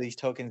were one of these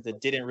tokens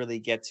that didn't really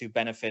get to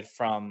benefit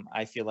from,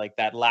 I feel like,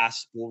 that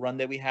last bull run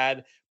that we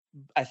had.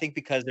 I think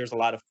because there's a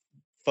lot of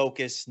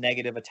focus,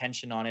 negative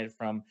attention on it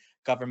from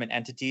government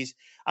entities.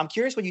 I'm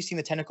curious what you see in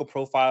the technical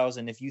profiles,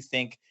 and if you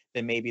think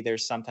that maybe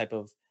there's some type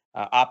of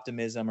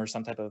optimism or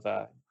some type of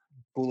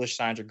bullish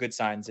signs or good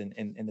signs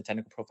in the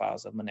technical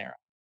profiles of Monero.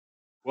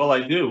 Well,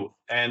 I do.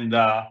 And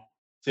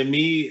To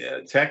me,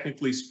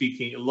 technically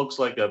speaking, it looks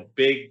like a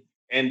big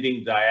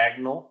ending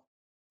diagonal.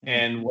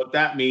 And what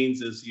that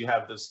means is you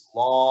have this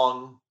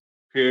long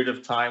period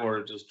of time where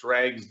it just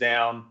drags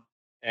down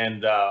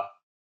and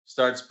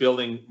starts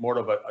building more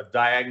of a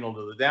diagonal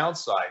to the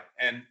downside.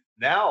 And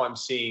now I'm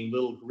seeing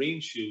little green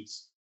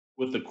shoots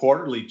with the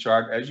quarterly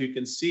chart, as you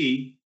can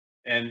see.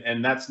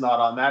 And that's not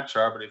on that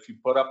chart, but if you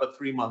put up a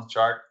 3-month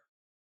chart,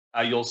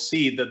 you'll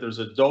see that there's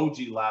a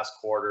doji last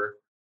quarter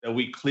that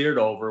we cleared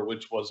over,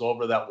 which was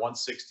over that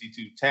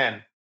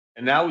 162.10.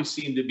 And now we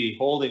seem to be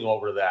holding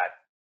over that.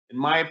 In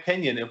my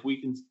opinion, if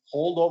we can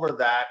hold over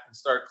that and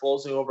start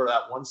closing over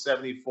that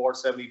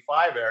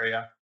 174.75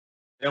 area,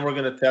 then we're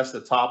going to test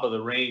the top of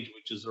the range,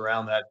 which is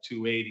around that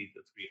 280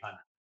 to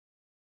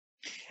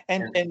 300.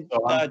 And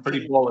so I'm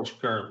pretty bullish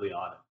currently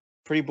on it.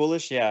 Pretty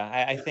bullish,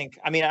 yeah. I think.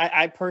 I mean,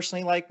 I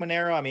personally like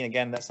Monero. I mean,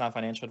 again, that's not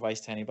financial advice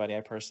to anybody.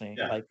 I personally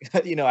like,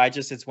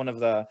 it's one of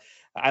the.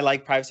 I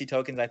like privacy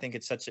tokens. I think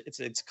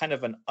it's kind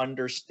of an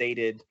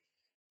understated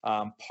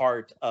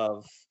part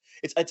of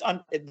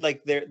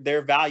like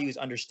their value is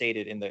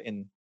understated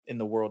in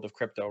the world of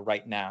crypto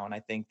right now. And I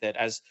think that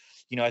as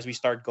we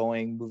start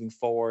moving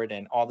forward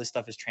and all this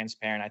stuff is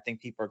transparent, I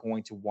think people are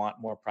going to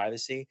want more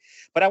privacy.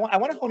 But I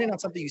want to hone in on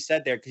something you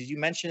said there, because you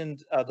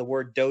mentioned the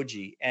word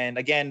doji. And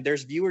again,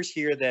 there's viewers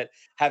here that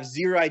have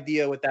zero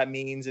idea what that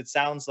means. It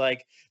sounds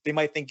like they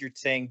might think you're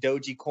saying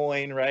doji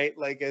coin, right?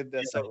 Like,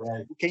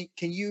 right.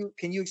 Can you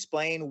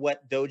explain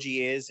what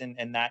doji is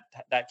and that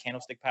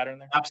candlestick pattern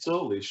there?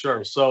 Absolutely,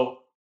 sure. So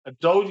a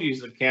doji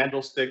is a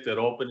candlestick that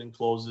opens and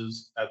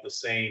closes at the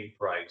same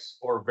price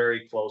or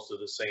very close to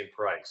the same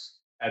price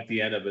at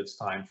the end of its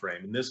time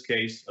frame. In this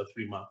case, a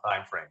 3-month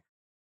time frame.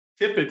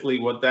 Typically,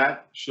 what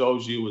that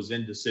shows you is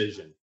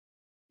indecision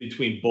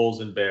between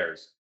bulls and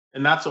bears.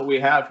 And that's what we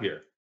have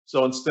here.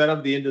 So instead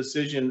of the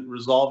indecision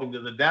resolving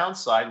to the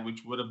downside,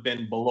 which would have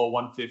been below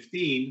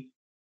 115,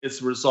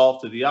 it's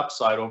resolved to the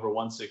upside over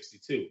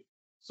 162.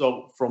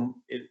 So from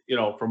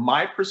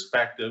my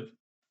perspective,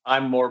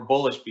 I'm more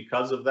bullish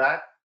because of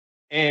that.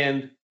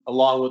 And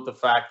along with the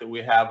fact that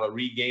we have a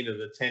regain of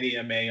the 10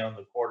 EMA on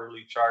the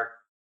quarterly chart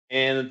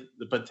and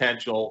the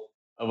potential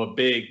of a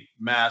big,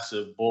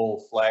 massive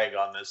bull flag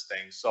on this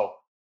thing. So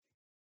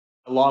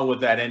along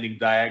with that ending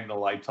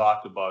diagonal I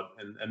talked about,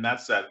 and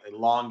that's that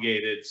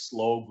elongated,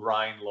 slow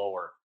grind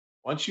lower.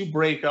 Once you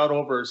break out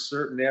over a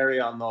certain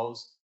area on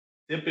those,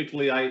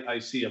 typically I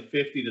see a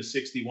 50 to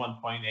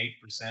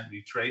 61.8%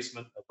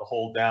 retracement of the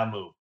whole down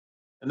move.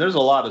 And there's a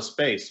lot of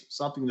space,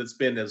 something that's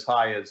been as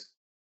high as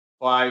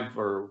 5,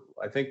 or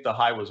I think the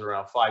high was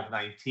around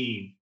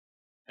 519.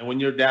 And when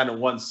you're down to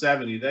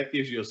 170, that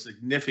gives you a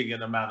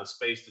significant amount of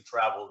space to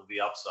travel to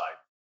the upside.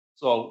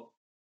 So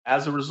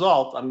as a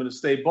result, I'm going to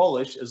stay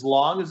bullish as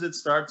long as it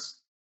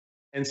starts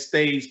and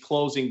stays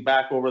closing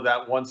back over that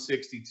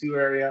 162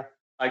 area.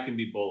 I can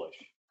be bullish.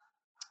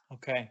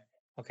 Okay.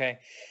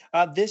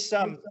 This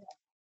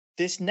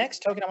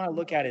next token I want to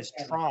look at is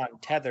Tron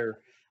Tether,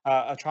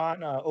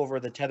 Tron over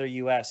the Tether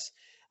US.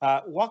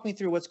 Walk me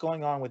through what's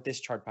going on with this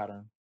chart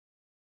pattern.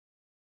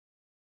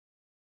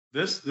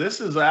 This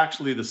is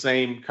actually the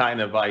same kind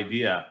of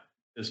idea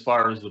as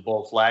far as the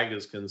bull flag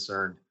is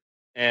concerned.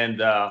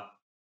 And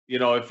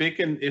if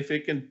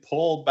it can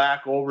pull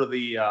back over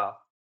the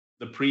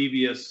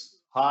previous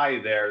high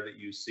there that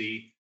you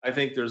see, I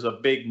think there's a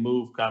big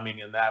move coming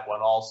in that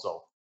one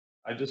also.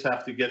 I just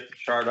have to get the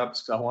chart up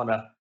because I want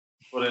to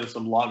put in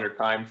some longer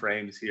time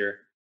frames here.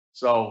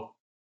 So,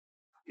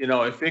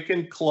 if it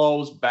can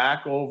close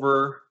back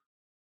over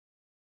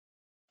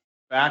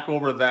that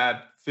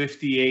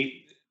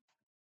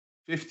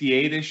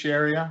 58-ish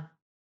area.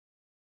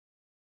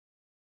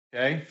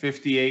 Okay,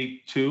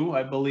 58.2,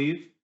 I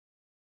believe.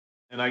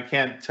 And I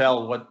can't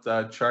tell what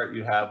chart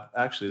you have.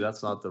 Actually,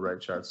 that's not the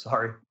right chart.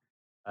 Sorry.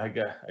 I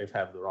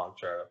have the wrong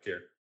chart up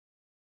here.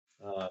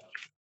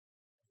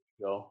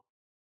 Go.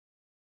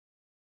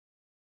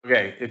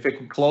 Okay, if it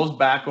can close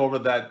back over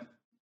that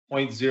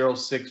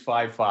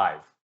 0.0655.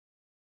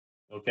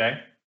 Okay?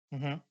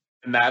 Mm-hmm.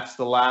 And that's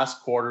the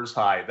last quarter's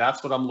high.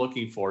 That's what I'm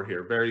looking for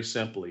here, very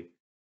simply.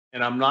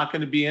 And I'm not going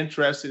to be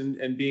interested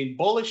in being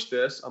bullish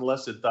this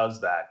unless it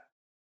does that.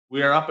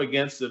 We are up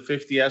against the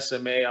 50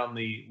 SMA on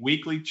the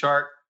weekly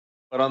chart,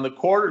 but on the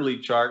quarterly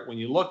chart, when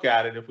you look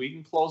at it, if we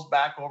can close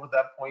back over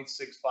that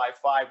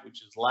 0.655,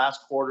 which is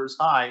last quarter's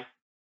high,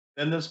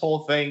 then this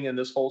whole thing and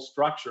this whole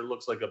structure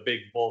looks like a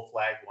big bull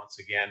flag once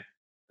again.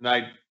 And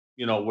I,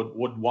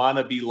 would want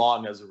to be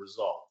long as a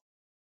result.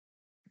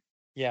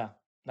 Yeah,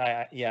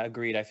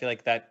 agreed. I feel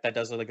like that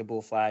does look like a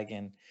bull flag,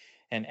 and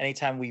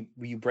anytime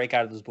you break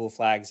out of those bull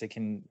flags, it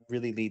can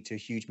really lead to a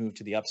huge move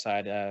to the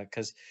upside.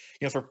 Because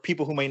for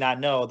people who may not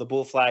know, the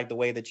bull flag, the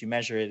way that you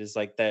measure it is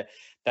like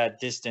that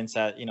distance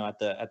at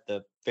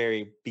the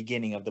very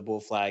beginning of the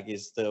bull flag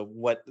is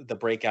what the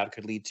breakout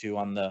could lead to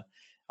on the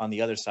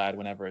other side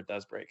whenever it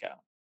does break out.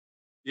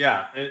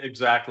 Yeah,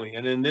 exactly.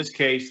 And in this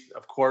case,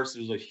 of course,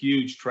 there's a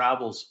huge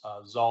travel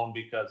zone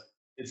because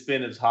it's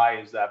been as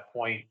high as that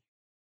 0.18,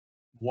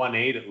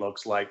 it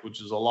looks like,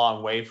 which is a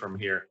long way from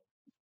here.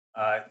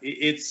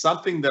 It's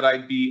something that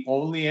I'd be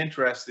only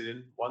interested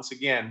in, once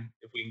again,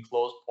 if we can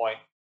close point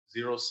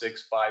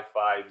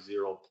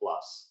 0.06550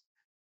 plus.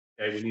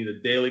 Okay, we need a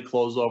daily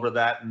close over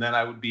that, and then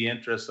I would be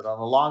interested on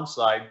the long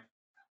side,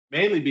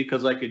 mainly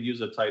because I could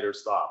use a tighter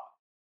stop.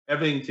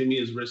 Everything to me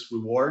is risk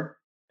reward,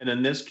 and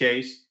in this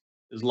case,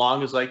 as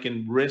long as I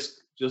can risk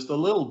just a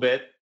little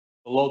bit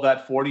below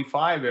that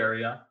 45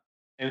 area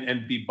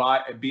and be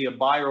a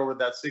buyer over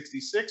that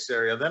 66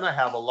 area, then I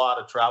have a lot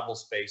of travel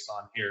space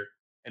on here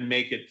and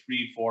make it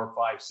 3, 4,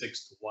 5,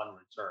 6 to 1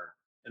 return.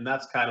 And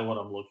that's kind of what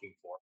I'm looking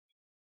for,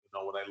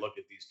 when I look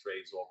at these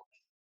trades over.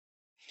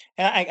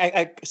 And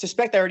I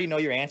suspect I already know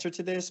your answer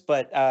to this,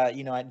 but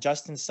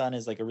Justin Sun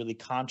is like a really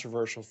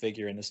controversial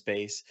figure in the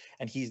space,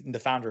 and he's the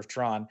founder of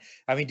Tron.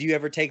 I mean, do you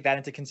ever take that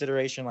into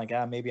consideration? Like,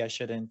 maybe I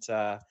shouldn't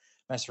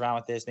mess around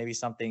with this. Maybe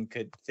something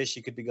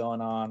fishy could be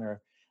going on,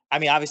 or I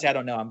mean, obviously, I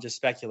don't know. I'm just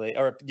speculating,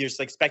 or just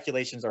like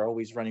speculations are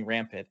always running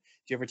rampant.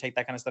 Do you ever take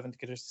that kind of stuff into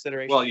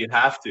consideration? Well, you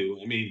have to.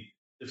 I mean,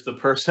 if the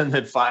person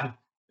that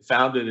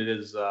founded it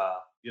is,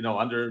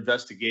 under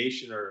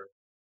investigation or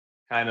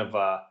kind of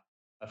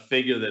a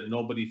figure that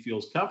nobody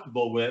feels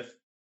comfortable with,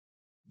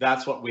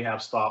 that's what we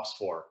have stops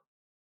for.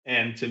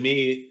 And to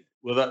me,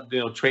 without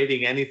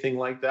trading anything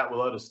like that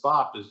without a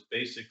stop is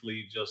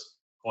basically just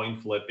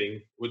coin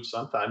flipping, which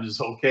sometimes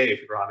is okay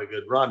if you're on a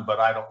good run, but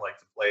I don't like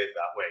to play it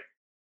that way.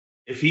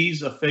 If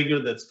he's a figure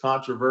that's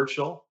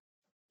controversial,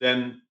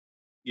 then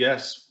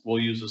yes, we'll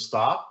use a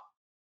stop,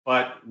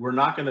 but we're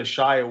not going to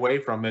shy away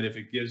from it if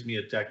it gives me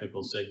a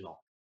technical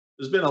signal.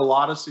 There's been a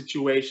lot of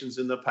situations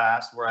in the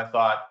past where I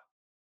thought,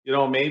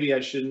 maybe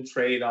I shouldn't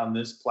trade on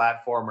this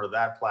platform or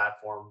that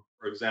platform.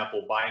 For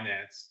example,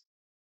 Binance.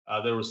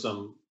 There was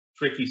some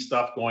tricky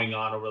stuff going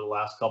on over the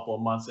last couple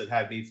of months that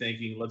had me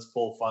thinking, let's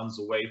pull funds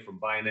away from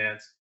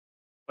Binance.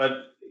 But,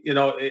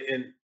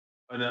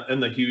 in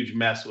the huge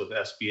mess with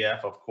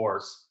SBF, of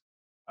course,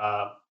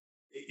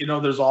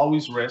 there's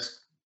always risk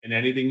in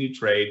anything you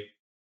trade.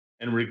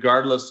 And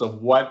regardless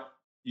of what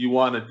you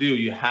want to do,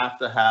 you have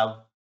to have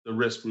the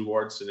risk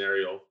reward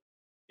scenario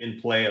in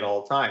play at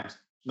all times.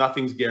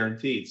 Nothing's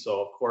guaranteed. So,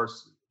 of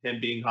course,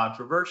 him being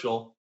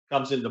controversial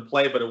comes into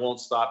play, but it won't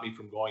stop me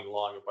from going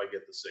long if I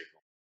get the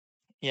signal.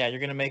 Yeah, you're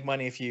going to make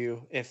money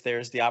if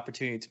there's the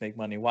opportunity to make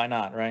money. Why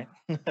not, right?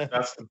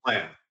 That's the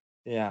plan.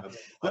 Yeah.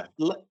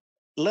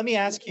 Let me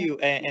ask you,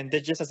 and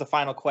just as a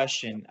final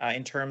question,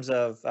 in terms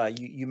of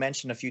you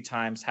mentioned a few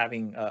times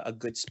having a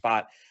good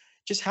spot.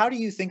 Just how do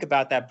you think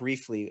about that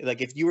briefly?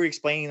 Like, if you were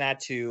explaining that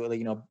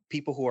to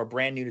people who are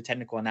brand new to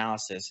technical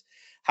analysis,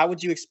 how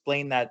would you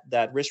explain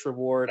that risk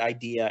reward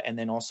idea, and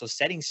then also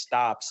setting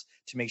stops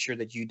to make sure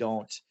that you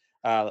don't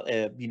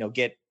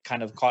get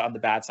kind of caught on the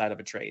bad side of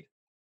a trade?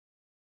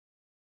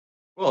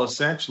 Well,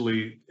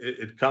 essentially,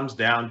 it comes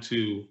down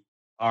to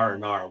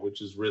R&R,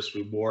 which is risk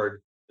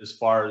reward as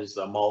far as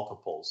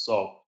multiples.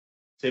 So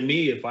to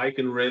me, if I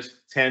can risk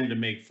 10 to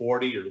make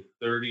 40 or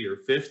 30 or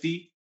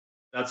 50,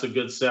 that's a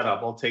good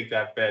setup. I'll take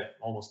that bet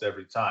almost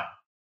every time,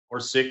 or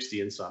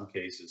 60 in some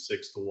cases,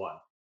 6 to 1.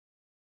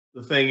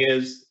 The thing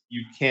is,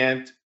 you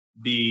can't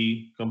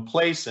be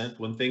complacent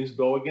when things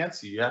go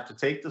against you. You have to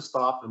take the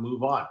stop and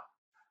move on.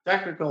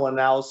 Technical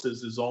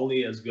analysis is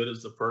only as good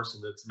as the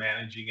person that's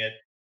managing it,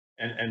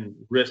 and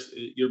risk.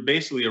 You're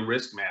basically a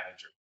risk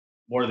manager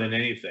more than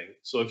anything.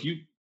 So if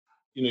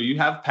you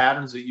have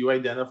patterns that you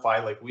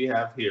identify like we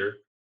have here,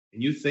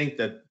 and you think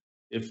that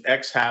if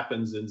X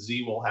happens, then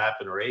Z will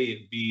happen, or A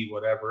and B,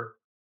 whatever,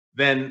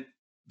 then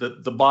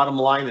the bottom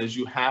line is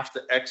you have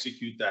to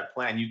execute that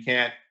plan. You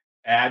can't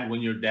add when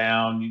you're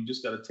down. You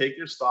just got to take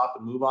your stop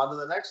and move on to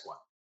the next one.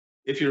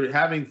 If you're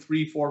having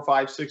 3, 4,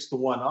 5, 6 to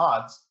 1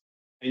 odds,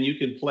 and you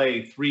can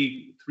play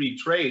three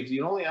trades,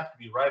 you only have to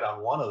be right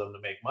on one of them to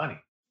make money.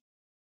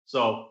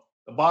 So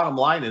the bottom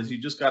line is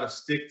you just got to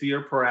stick to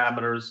your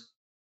parameters,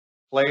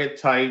 play it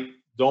tight.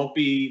 Don't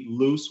be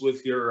loose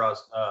with your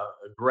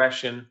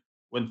aggression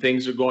when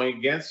things are going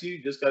against you.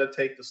 You just got to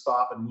take the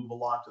stop and move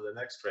along to the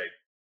next trade.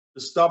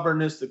 The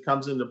stubbornness that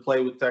comes into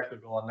play with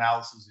technical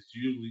analysis is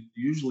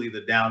usually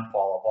the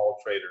downfall of all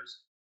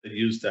traders that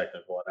use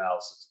technical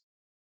analysis.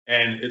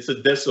 And it's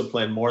a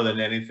discipline more than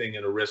anything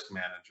in a risk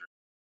manager.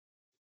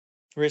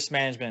 Risk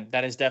management,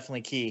 that is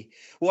definitely key.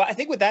 Well, I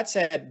think with that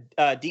said,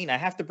 Dean, I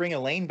have to bring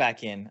Elaine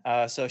back in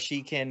so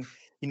she can,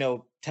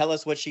 tell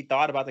us what she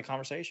thought about the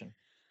conversation.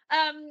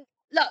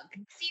 Look,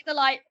 see the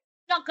light.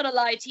 Not gonna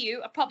lie to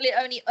you, I probably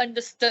only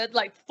understood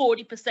like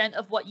 40%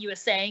 of what you were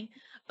saying.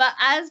 But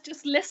as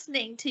just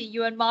listening to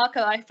you and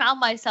Marco, I found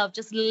myself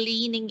just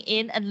leaning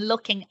in and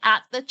looking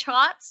at the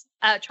charts,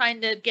 trying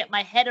to get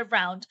my head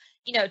around,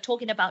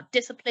 talking about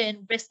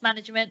discipline, risk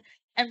management,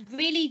 and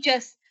really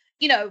just,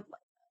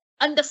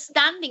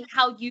 understanding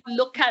how you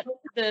look at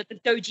the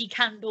doji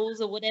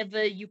candles or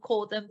whatever you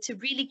call them to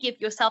really give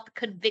yourself a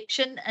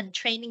conviction and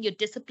training your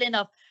discipline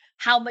of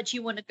how much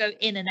you want to go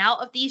in and out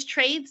of these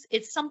trades.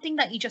 It's something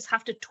that you just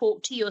have to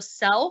talk to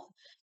yourself.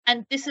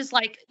 And this is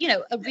like,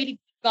 a really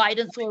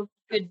guidance or a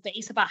good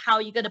base about how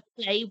you're going to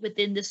play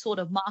within this sort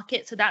of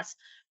market. So that's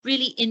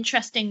really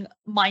interesting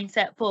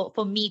mindset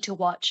for me to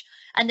watch.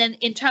 And then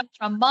in terms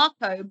of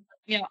Marco,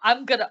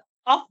 I'm going to,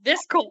 off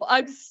this call,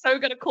 I'm so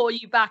going to call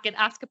you back and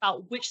ask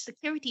about which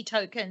security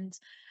tokens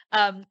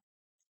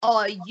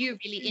are you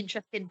really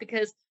interested in,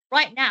 because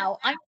right now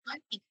I'm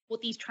finding all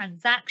these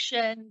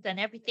transactions and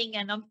everything,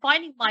 and I'm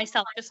finding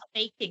myself just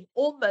making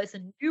almost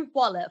a new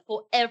wallet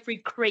for every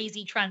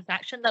crazy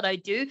transaction that I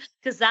do,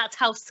 because that's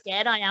how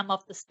scared I am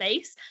of the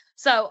space.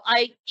 So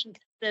I think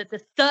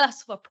the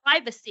thirst for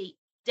privacy,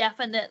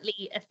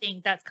 definitely a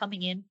thing that's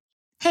coming in.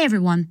 Hey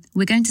everyone,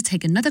 we're going to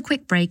take another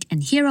quick break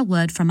and hear a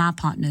word from our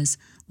partners.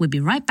 We'll be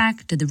right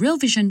back to the Real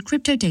Vision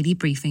Crypto Daily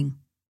Briefing.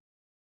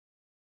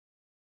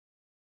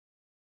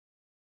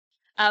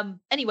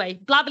 Anyway,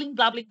 blabbling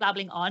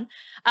on.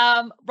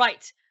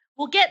 Right.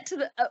 We'll get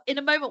to in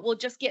a moment, we'll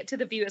just get to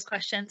the viewers'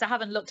 questions. I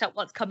haven't looked at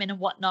what's come in and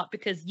whatnot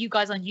because you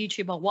guys on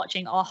YouTube are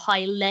watching are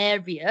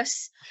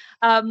hilarious.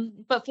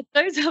 But for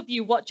those of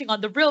you watching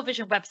on the Real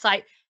Vision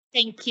website,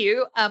 thank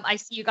you. I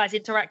see you guys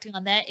interacting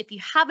on there. If you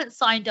haven't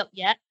signed up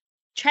yet,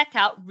 check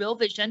out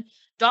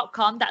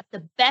realvision.com. That's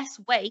the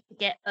best way to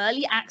get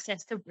early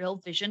access to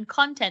Real Vision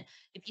content.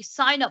 If you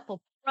sign up for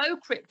Pro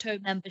Crypto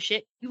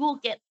membership, you will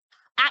get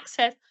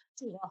access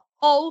to a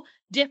whole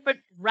different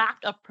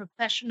raft of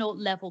professional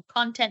level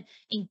content,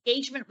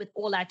 engagement with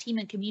all our team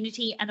and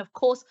community, and of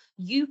course,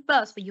 you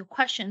first for your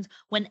questions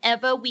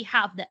whenever we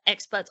have the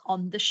experts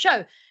on the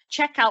show.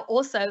 Check out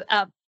also,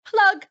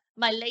 plug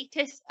my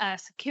latest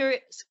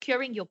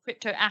Securing Your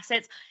Crypto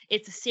Assets.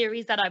 It's a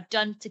series that I've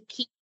done to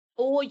keep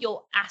all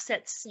your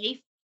assets safe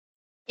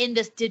in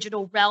this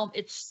digital realm.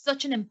 It's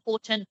such an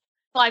important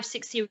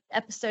 5-6 series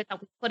episode that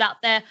we put out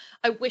there.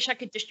 I wish I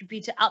could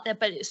distribute it out there,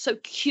 but it's so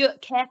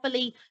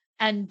carefully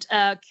and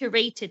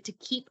curated to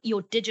keep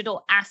your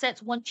digital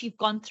assets. Once you've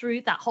gone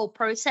through that whole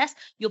process,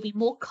 you'll be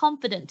more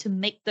confident to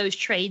make those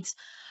trades.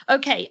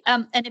 Okay,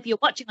 and if you're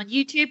watching on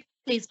YouTube,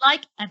 please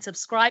like and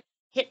subscribe,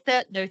 hit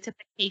the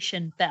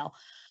notification bell.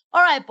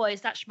 All right,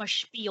 boys, that's my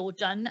spiel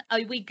done.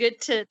 Are we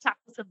good to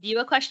tackle some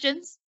viewer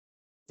questions?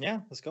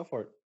 Yeah, let's go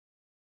for it.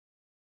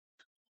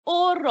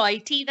 All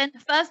righty, then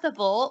first of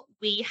all,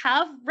 we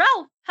have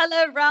Ralph.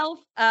 Hello,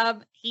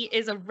 Ralph. He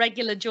is a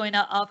regular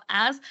joiner of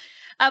ours.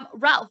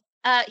 Ralph,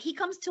 he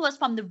comes to us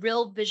from the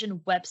Real Vision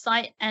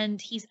website,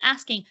 and he's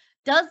asking,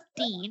 does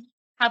Dean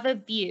have a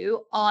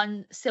view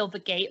on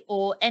Silvergate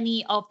or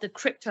any of the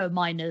crypto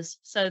miners?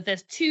 So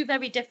there's two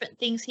very different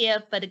things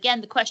here. But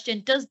again, the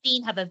question, does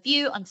Dean have a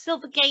view on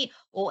Silvergate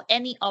or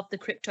any of the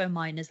crypto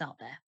miners out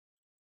there?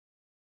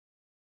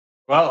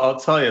 Well, I'll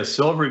tell you,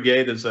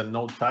 Silvergate is a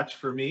no touch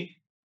for me.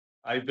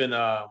 I've been,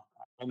 I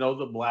know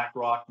the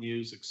BlackRock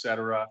news,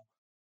 etc.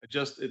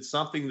 It's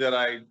something that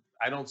I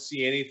don't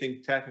see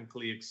anything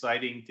technically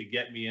exciting to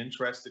get me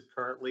interested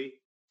currently.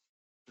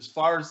 As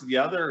far as the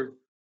other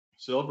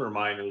silver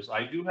miners,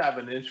 I do have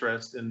an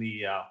interest in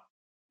the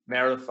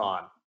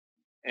Marathon,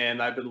 and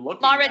I've been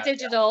looking Mara at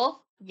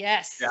Digital. That.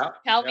 Yes. Yeah,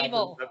 Tell me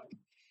more.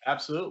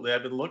 Absolutely.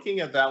 I've been looking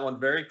at that one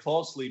very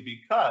closely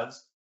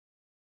because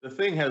the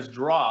thing has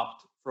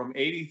dropped from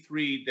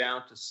 83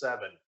 down to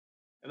 7.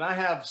 And I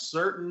have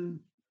certain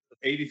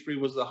 83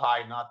 was the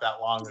high not that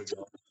long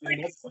ago.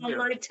 On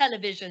live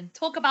television.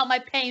 Talk about my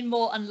pain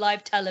more on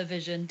live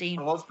television,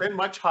 Dean. Well, it's been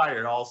much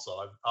higher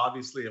also.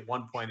 Obviously, at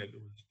one point it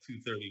was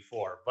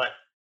 234, but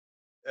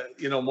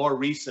more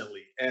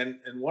recently. And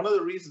one of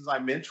the reasons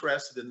I'm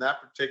interested in that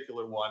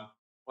particular one,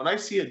 when I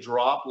see a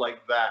drop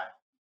like that,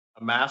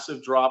 a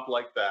massive drop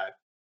like that,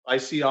 I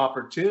see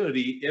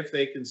opportunity if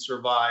they can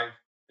survive.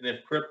 And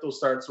if crypto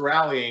starts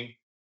rallying,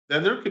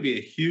 then there could be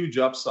a huge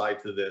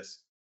upside to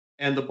this.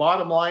 And the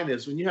bottom line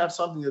is when you have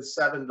something that's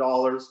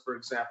 $7, for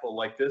example,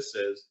 like this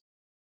is,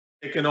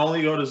 it can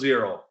only go to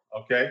 0,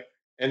 okay?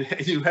 And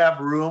you have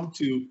room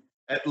to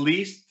at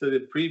least to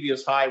the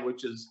previous high,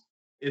 which is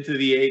into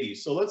the 80s.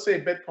 So let's say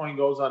Bitcoin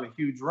goes on a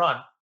huge run.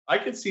 I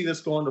could see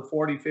this going to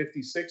 40,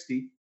 50,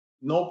 60,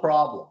 no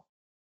problem.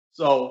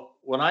 So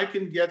when I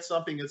can get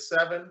something at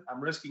 7,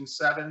 I'm risking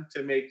 7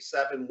 to make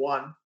 7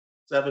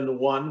 to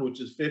 1, which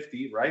is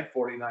 50, right?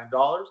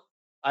 $49.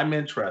 I'm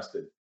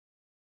interested.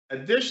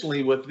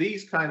 Additionally, with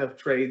these kind of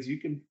trades, you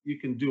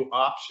can do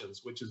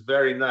options, which is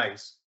very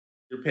nice.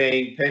 You're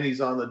paying pennies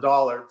on the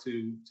dollar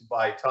to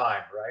buy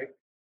time, right?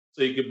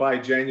 So you could buy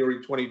January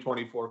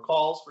 2024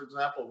 calls, for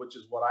example, which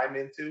is what I'm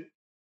into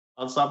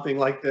on something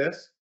like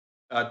this,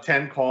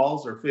 10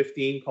 calls or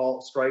 15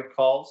 strike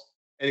calls,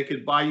 and it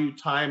could buy you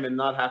time and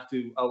not have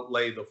to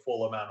outlay the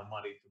full amount of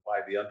money to buy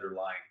the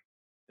underlying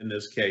in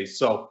this case.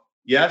 So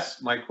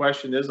yes, my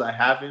question is, I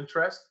have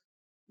interest,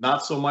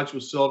 not so much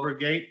with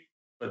Silvergate,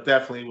 but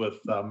definitely with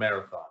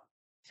Marathon.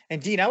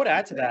 And Dean, I would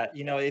add to that,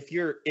 if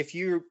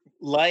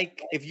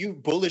you're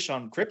bullish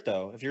on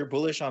crypto, if you're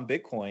bullish on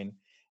Bitcoin,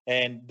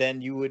 and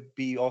then you would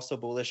be also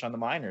bullish on the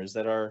miners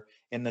that are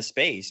in the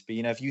space. But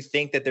if you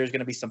think that there's going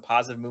to be some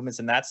positive movements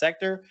in that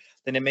sector,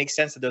 then it makes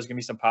sense that there's going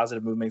to be some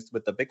positive movements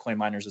with the Bitcoin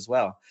miners as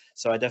well.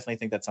 So I definitely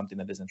think that's something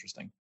that is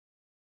interesting.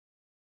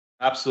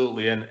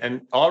 Absolutely.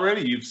 And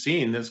already you've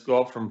seen this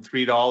go up from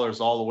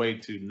 $3 all the way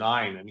to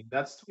 9. I mean,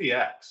 that's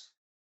 3x.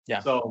 Yeah.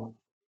 So,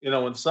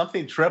 when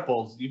something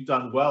triples, you've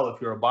done well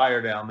if you're a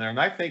buyer down there. And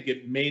I think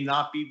it may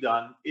not be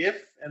done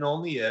if and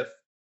only if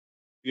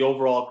the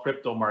overall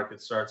crypto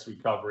market starts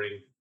recovering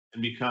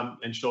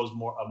and shows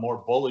a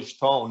more bullish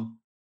tone.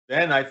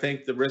 Then I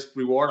think the risk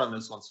reward on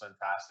this one's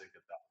fantastic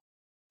at that.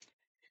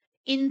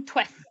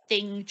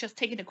 Interesting. Just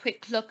taking a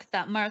quick look,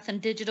 that Marathon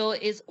Digital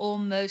is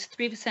almost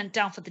 3%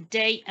 down for the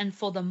day, and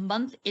for the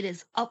month it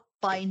is up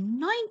by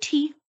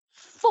 94%.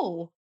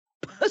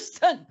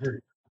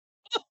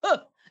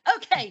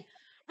 Okay,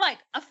 right.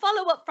 A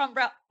follow-up from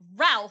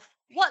Ralph.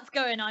 What's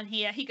going on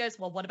here? He goes,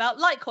 well, what about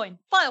Litecoin,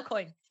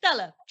 Filecoin,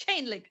 Stellar,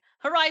 Chainlink,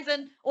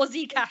 Horizon, or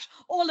Zcash?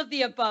 All of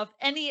the above.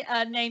 Any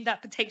name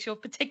that takes your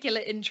particular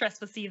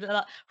interest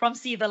from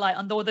Light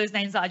on all those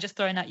names that I just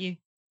thrown at you?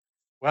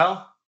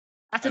 Well,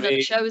 that's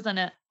another show, isn't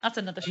it? That's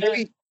another show.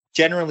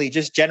 Generally the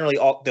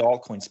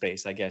altcoin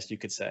space, I guess you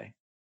could say.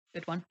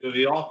 Good one.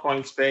 The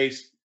altcoin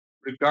space,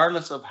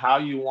 regardless of how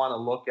you want to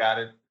look at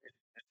it,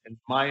 in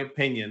my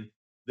opinion,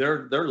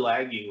 they're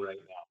lagging right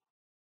now.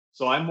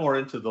 So I'm more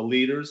into the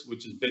leaders,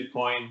 which is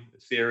Bitcoin,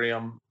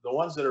 Ethereum, the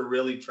ones that are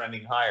really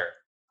trending higher.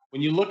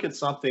 When you look at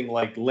something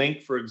like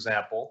Link, for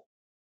example,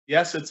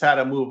 yes, it's had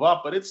a move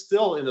up, but it's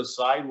still in a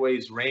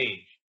sideways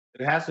range.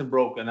 It hasn't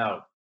broken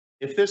out.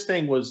 If this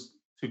thing was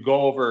to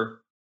go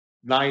over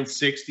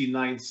 960,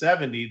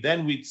 970,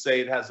 then we'd say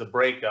it has a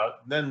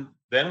breakout. Then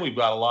we've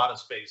got a lot of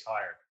space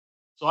higher.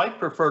 So I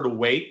prefer to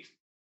wait.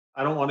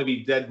 I don't want to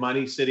be dead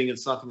money sitting in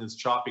something that's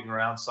chopping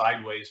around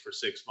sideways for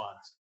 6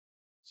 months.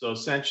 So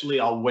essentially,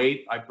 I'll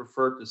wait. I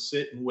prefer to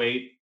sit and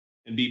wait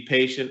and be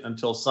patient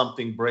until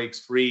something breaks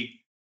free.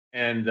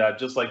 And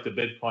just like the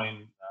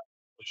Bitcoin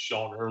was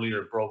shown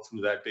earlier, broke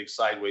through that big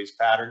sideways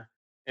pattern.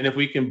 And if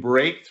we can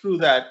break through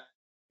that,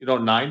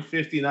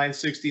 950,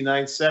 960,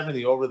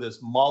 970 over this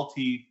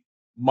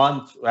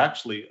multi-month,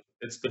 actually,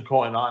 it's been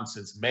going on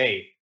since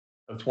May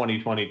of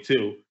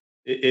 2022.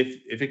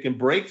 If it can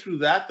break through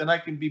that, then I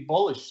can be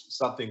bullish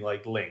something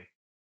like Link.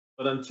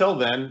 But until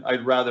then,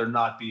 I'd rather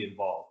not be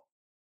involved.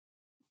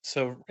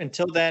 So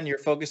until then, you're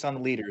focused on the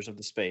leaders of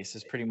the space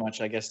is pretty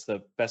much, I guess,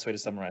 the best way to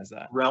summarize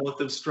that.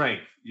 Relative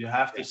strength. You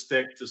have to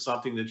stick to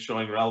something that's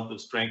showing relative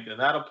strength, and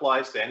that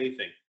applies to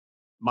anything.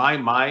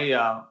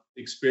 My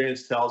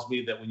experience tells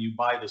me that when you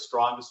buy the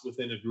strongest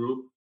within a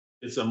group,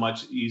 it's a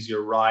much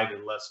easier ride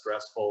and less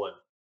stressful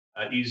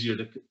and easier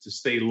to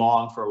stay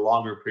long for a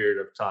longer period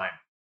of time.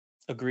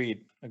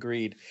 Agreed.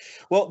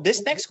 Well,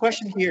 this next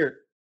question here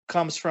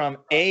comes from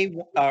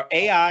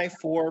AI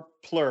for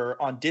Plur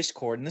on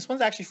Discord, and this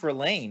one's actually for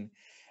Elaine,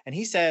 and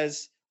he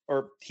says,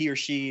 or he or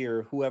she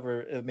or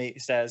whoever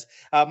says,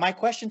 my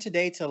question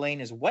today to Elaine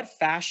is, what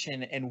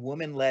fashion and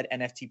women-led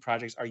NFT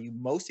projects are you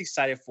most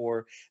excited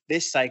for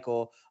this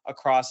cycle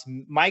across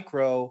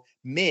micro,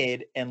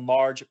 mid, and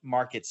large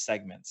market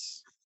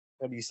segments?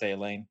 What do you say,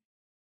 Elaine?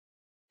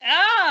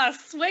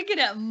 Swinging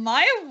it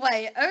my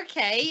way.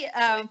 Okay,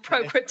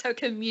 pro crypto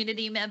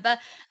community member.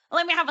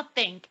 Let me have a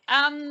think.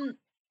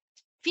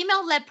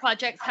 Female-led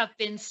projects have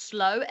been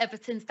slow ever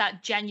since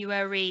that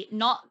January,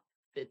 not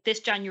this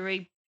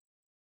January,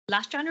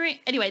 last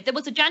January. Anyway, there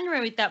was a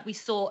January that we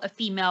saw a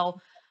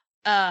female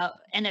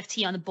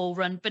NFT on the bull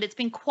run, but it's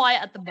been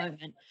quiet at the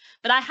moment.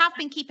 But I have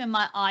been keeping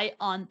my eye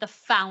on the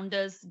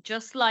founders,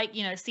 just like,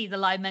 Caesar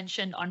Live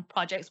mentioned on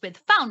projects with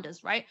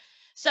founders, right?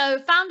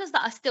 So founders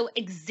that are still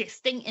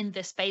existing in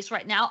this space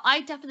right now,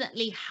 I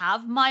definitely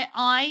have my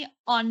eye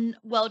on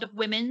World of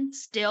Women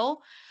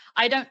still.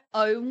 I don't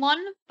own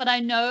one, but I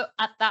know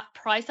at that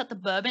price at the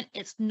Bourbon,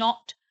 it's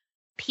not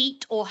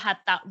peaked or had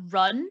that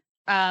run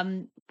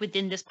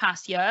within this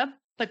past year,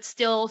 but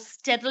still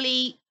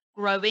steadily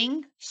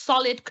growing,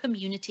 solid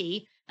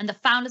community, and the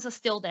founders are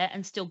still there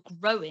and still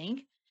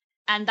growing.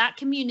 And that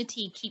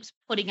community keeps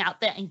putting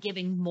out there and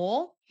giving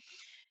more.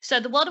 So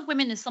the World of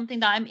Women is something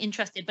that I'm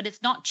interested, but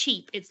it's not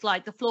cheap. It's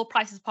like the floor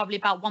price is probably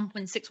about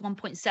 1.6,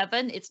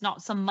 1.7. It's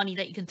not some money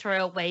that you can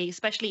throw away,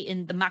 especially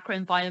in the macro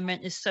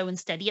environment is so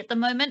unsteady at the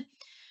moment.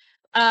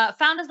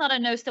 Founders that I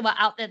know still are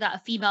out there that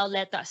are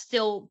female-led, that are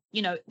still,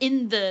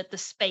 in the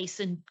space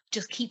and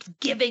just keeps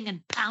giving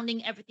and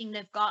pounding everything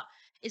they've got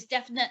is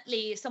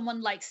definitely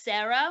someone like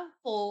Sarah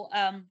for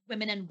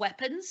Women and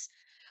Weapons.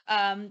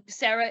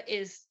 Sarah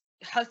is...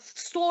 her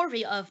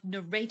story of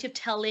narrative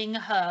telling,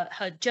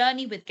 her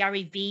journey with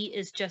Gary Vee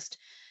is just,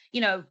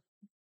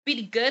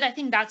 really good. I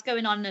think that's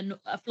going on in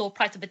a floor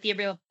price of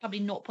Ethereum of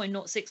probably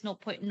 0.06,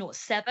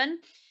 0.07.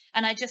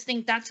 And I just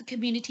think that's a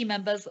community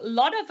members. A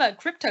lot of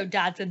crypto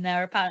dads in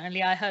there,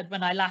 apparently, I heard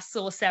when I last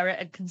saw Sarah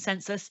at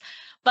Consensus.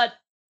 But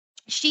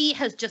she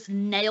has just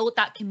nailed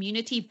that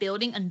community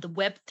building and the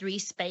Web3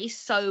 space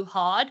so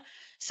hard.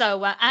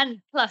 So,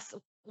 and plus,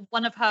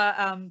 one of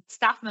her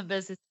staff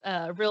members is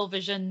a Real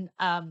Vision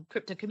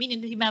crypto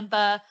community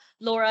member,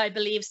 Laura, I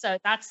believe. So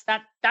that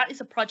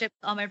is a project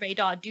on my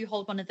radar. I do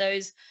hold one of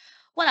those.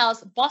 What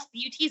else? Boss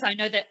Beauties. I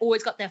know they've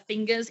always got their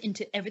fingers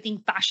into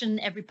everything fashion,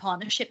 every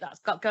partnership that's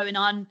got going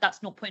on. That's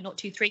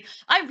 0.023.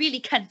 I really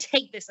can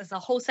take this as a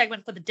whole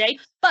segment for the day.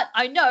 But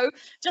I know,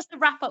 just to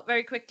wrap up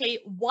very quickly,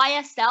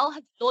 YSL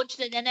has launched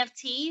an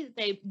NFT.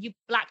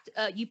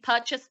 You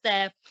purchased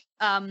their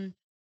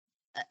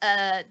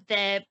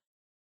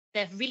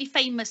really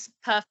famous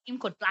perfume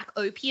called Black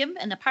Opium,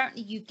 and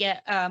apparently you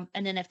get an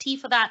NFT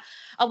for that.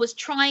 I was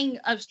trying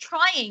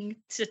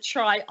to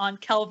try on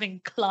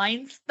Calvin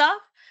Klein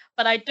stuff,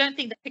 but I don't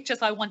think the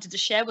pictures I wanted to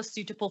share was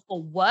suitable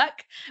for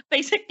work.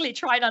 Basically,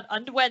 tried on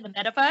underwear in the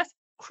metaverse.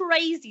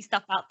 Crazy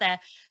stuff out there.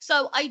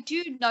 So I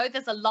do know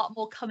there's a lot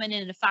more coming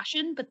in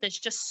fashion, but there's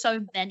just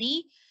so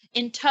many.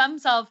 In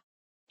terms of,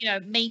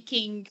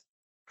 making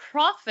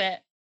profit,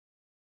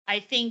 I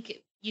think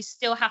you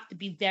still have to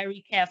be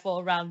very careful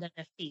around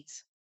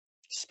NFTs.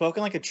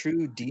 Spoken like a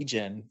true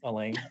degen,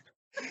 Elaine.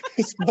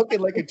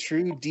 Spoken like a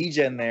true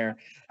degen there.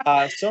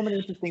 So many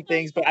interesting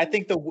things, but I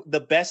think the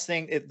best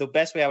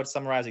way I would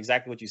summarize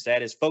exactly what you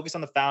said is focus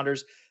on the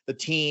founders, the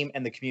team,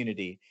 and the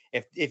community.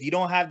 If you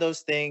don't have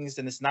those things,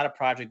 then it's not a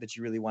project that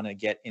you really want to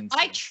get into.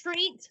 I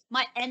treat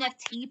my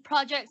NFT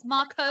projects,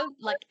 Marco,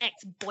 like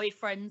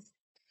ex-boyfriends.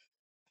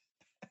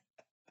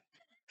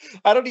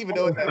 I don't even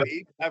know what that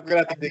means. I'm gonna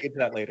have to dig into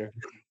that later.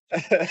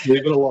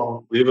 Leave it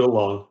alone. Leave it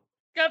alone.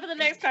 Go for the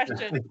next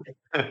question.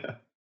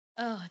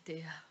 Oh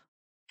dear.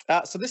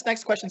 So this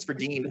next question is for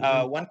Dean.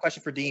 One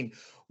question for Dean.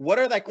 What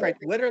are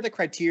the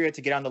criteria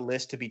to get on the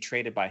list to be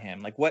traded by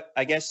him? Like what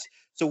is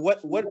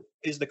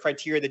the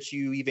criteria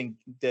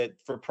that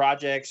for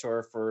projects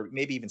or for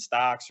maybe even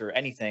stocks or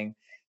anything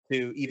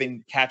to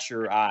even catch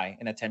your eye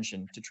and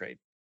attention to trade?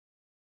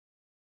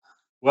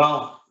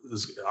 Well,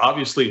 there's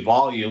obviously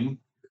volume.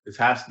 It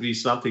has to be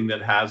something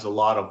that has a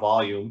lot of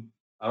volume.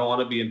 I don't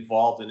want to be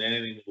involved in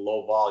anything with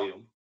low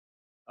volume.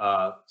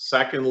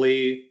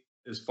 Secondly,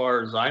 as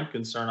far as I'm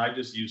concerned, I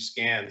just use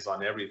scans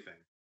on everything.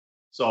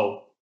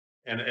 So,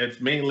 and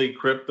it's mainly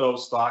crypto,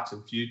 stocks,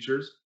 and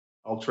futures.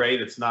 I'll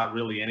trade. It's not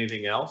really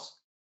anything else.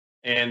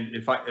 And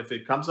if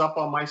it comes up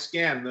on my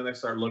scan, then I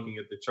start looking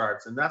at the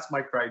charts, and that's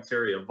my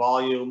criteria: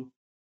 volume,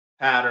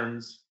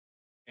 patterns,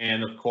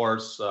 and of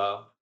course,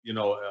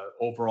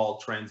 overall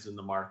trends in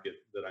the market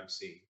that I'm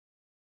seeing.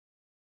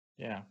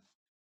 Yeah.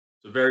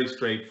 It's very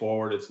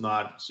straightforward. It's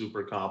not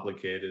super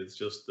complicated. It's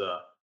just a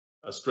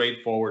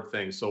straightforward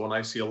thing. So when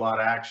I see a lot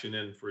of action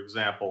in, for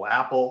example,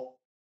 Apple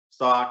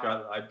stock,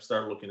 I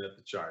start looking at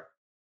the chart.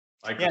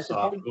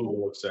 Microsoft,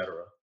 Google,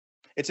 etc.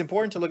 It's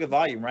important to look at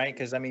volume, right?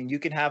 Because you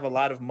can have a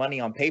lot of money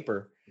on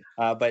paper,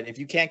 but if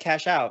you can't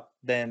cash out,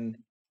 then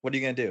what are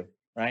you going to do,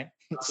 right?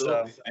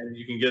 Absolutely. And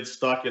you can get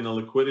stuck in a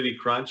liquidity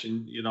crunch,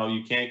 and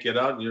you can't get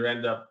out, and you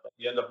end up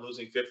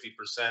losing 50%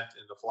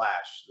 in the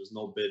flash. There's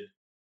no bid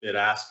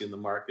ask in the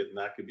market, and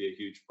that could be a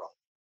huge problem.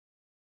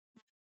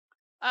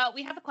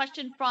 We have a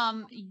question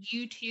from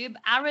YouTube.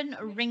 Aaron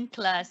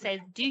Rinkler says,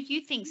 do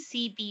you think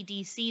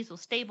CBDCs or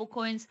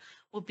stablecoins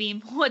will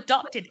be more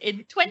adopted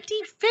in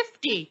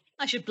 2050?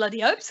 I should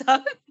bloody hope so.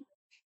 I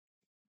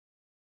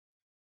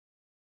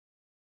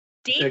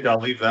think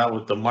I'll leave that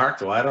with the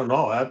Marco. I don't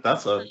know.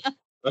 That's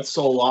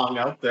so long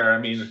out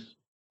there.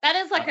 That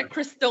is like a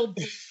crystal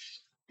ball.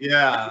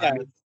 Yeah.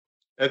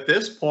 At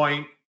this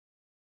point,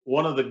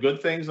 one of the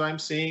good things I'm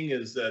seeing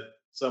is that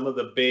some of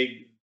the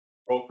big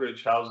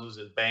brokerage houses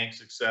and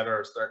banks, et cetera,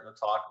 are starting to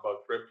talk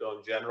about crypto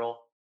in general.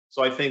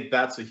 So I think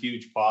that's a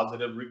huge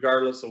positive,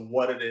 regardless of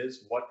what it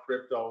is, what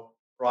crypto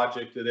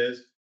project it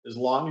is. As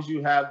long as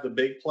you have the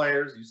big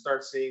players, you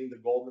start seeing the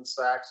Goldman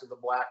Sachs and the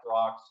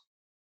BlackRocks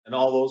and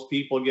all those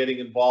people getting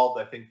involved.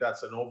 I think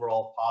that's an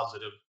overall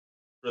positive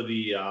for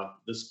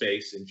the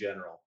space in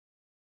general.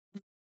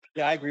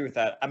 Yeah, I agree with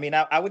that.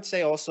 I would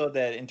say also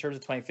that in terms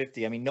of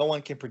 2050, no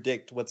one can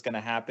predict what's going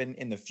to happen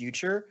in the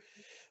future.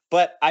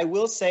 But I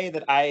will say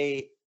that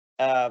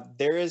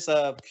there is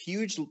a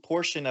huge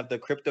portion of the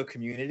crypto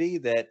community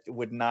that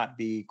would not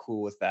be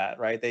cool with that,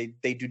 right?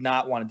 They do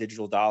not want a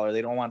digital dollar.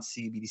 They don't want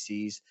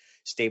CBDCs,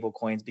 stable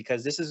coins,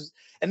 because this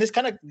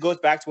kind of goes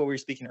back to what we were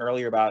speaking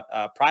earlier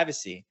about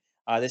privacy.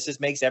 This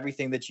just makes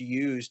everything that you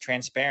use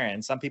transparent.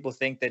 And some people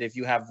think that if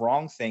you have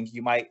wrong things,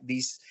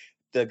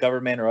 the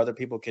government or other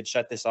people could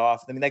shut this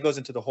off. That goes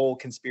into the whole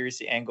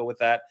conspiracy angle with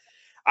that.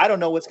 I don't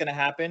know what's going to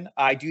happen.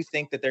 I do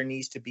think that there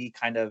needs to be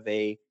kind of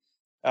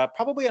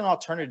probably an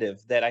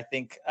alternative that I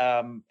think,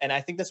 and I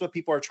think that's what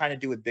people are trying to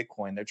do with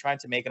Bitcoin. They're trying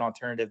to make an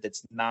alternative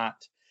that's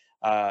not,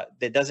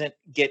 that doesn't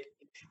get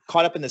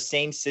caught up in the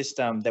same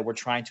system that we're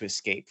trying to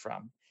escape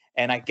from.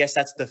 And I guess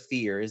that's the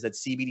fear, is that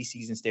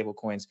CBDCs and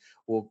stablecoins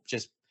will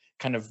just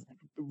kind of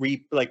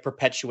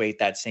perpetuate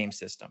that same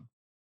system.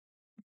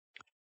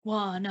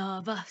 One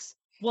of us.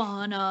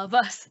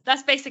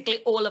 That's basically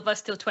all of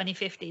us till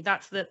 2050.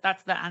 That's the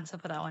answer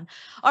for that one.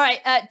 All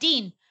right,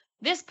 Dean,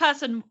 this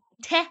person,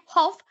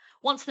 Tehov,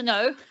 wants to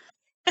know,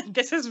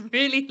 this is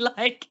really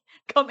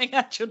coming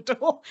at your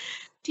door.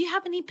 Do you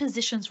have any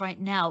positions right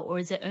now, or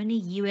is it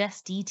only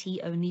USDT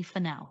only for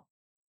now?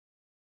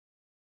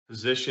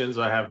 Positions,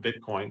 I have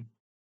Bitcoin.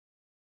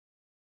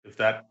 If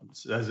that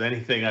says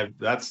anything,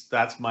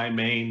 that's my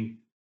main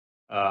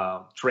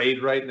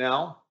trade right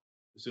now.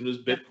 As soon as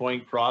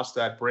Bitcoin crossed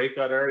that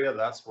breakout area,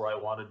 that's where I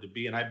wanted to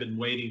be, and I've been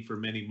waiting for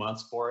many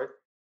months for it.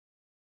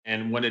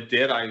 And when it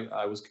did,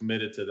 I was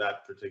committed to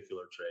that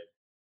particular trade.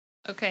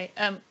 Okay.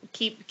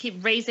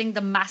 Keep raising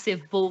the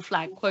massive bull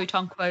flag, quote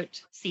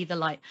unquote. See the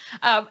light.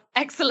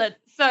 Excellent.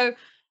 So,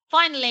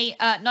 finally,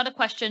 not a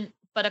question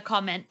but a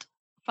comment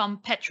from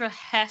Petra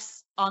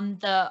Hess on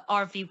the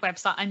RV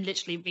website. I'm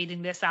literally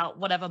reading this out.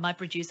 Whatever my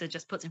producer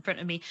just puts in front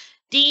of me.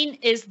 Dean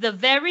is the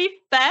very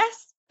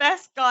best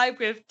guy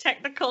with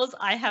technicals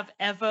I have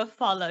ever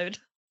followed.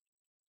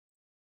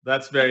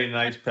 That's very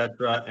nice,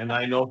 Petra, and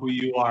I know who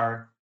you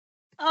are.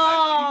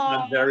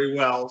 Oh, very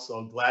well. So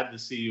I'm glad to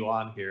see you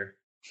on here.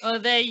 Oh,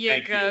 there you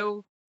Thank go.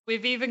 you.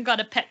 We've even got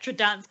a Petra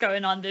dance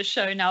going on this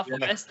show now for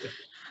this.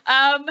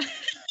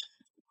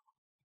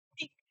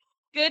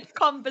 Good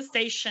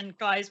conversation,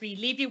 guys. We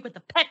leave you with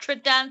the Petra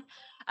dance.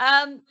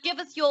 Give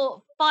us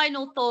your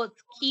final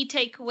thoughts, key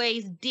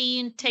takeaways.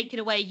 Dean, take it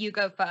away. You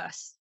go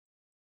first.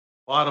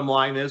 Bottom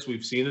line is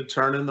we've seen a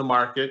turn in the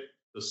market.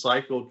 The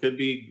cycle could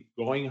be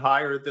going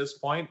higher at this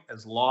point,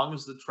 as long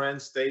as the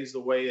trend stays the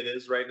way it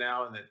is right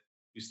now, and that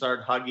we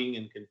start hugging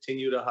and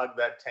continue to hug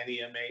that 10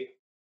 EMA,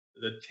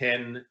 the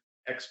 10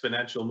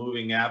 exponential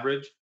moving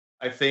average.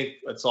 I think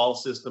it's all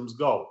systems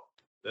go.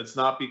 Let's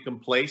not be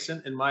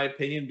complacent, in my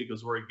opinion,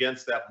 because we're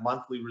against that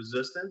monthly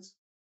resistance,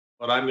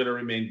 but I'm going to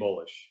remain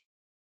bullish.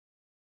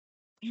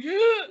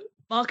 Yeah.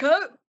 Marco?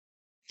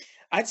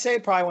 I'd say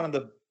probably one of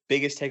the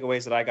biggest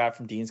takeaways that I got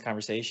from Dean's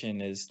conversation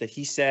is that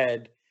he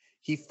said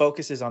he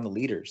focuses on the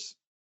leaders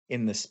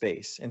in the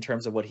space in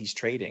terms of what he's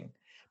trading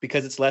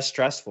because it's less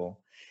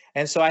stressful.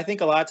 And so I think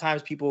a lot of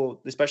times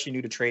people, especially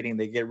new to trading,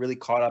 they get really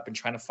caught up in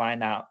trying to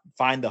find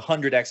the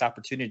 100x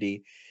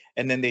opportunity.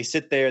 And then they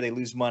sit there, they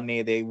lose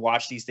money, they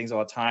watch these things all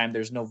the time.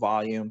 There's no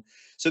volume.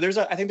 So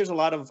I think there's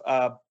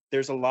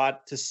a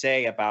lot to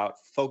say about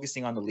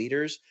focusing on the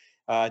leaders.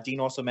 Dean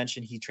also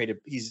mentioned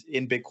he's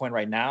in Bitcoin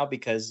right now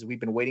because we've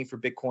been waiting for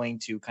Bitcoin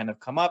to kind of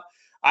come up.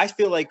 I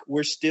feel like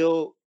we're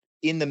still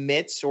in the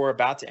midst or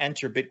about to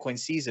enter Bitcoin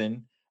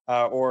season,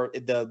 or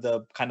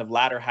the kind of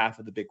latter half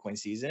of the Bitcoin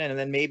season. And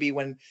then maybe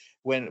when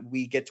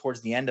we get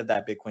towards the end of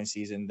that Bitcoin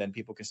season, then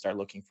people can start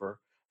looking for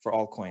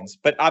altcoins.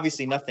 But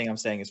obviously nothing I'm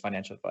saying is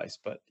financial advice,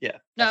 but yeah.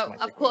 No,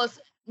 of course.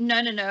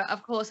 No.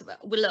 Of course.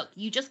 Well, look,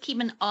 you just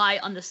keep an eye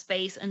on the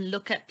space and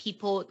look at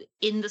people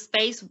in the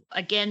space.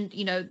 Again,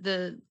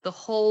 the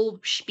whole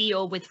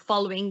spiel with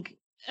following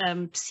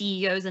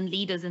CEOs and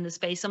leaders in the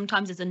space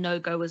sometimes is a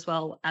no-go as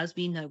well, as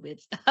we know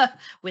with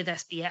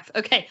SBF.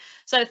 Okay,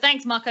 so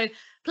thanks, Marco.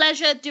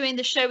 Pleasure doing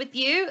the show with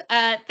you.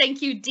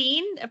 Thank you,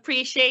 Dean.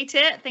 Appreciate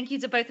it. Thank you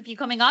to both of you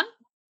coming on.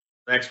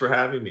 Thanks for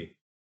having me.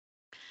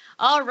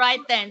 All right,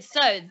 then.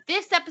 So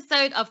this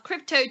episode of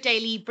Crypto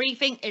Daily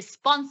Briefing is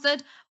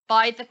sponsored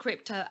by the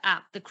Crypto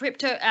app. The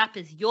Crypto app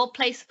is your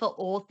place for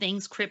all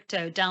things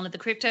crypto. Download the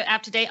Crypto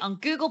app today on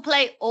Google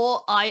Play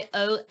or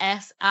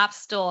iOS App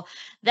Store.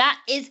 That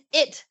is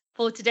it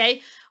for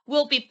today.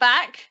 We'll be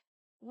back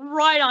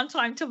right on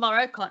time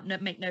tomorrow.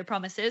 Can't make no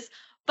promises.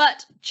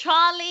 But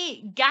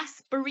Charlie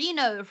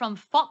Gasparino from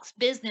Fox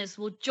Business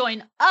will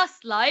join us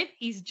live.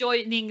 He's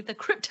joining the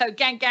Crypto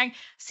Gang.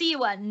 See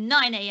you at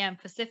 9 a.m.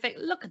 Pacific.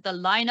 Look at the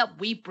lineup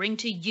we bring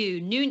to you.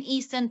 Noon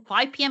Eastern,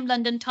 5 p.m.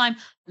 London time,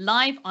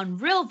 live on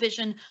Real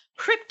Vision,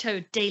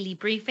 Crypto Daily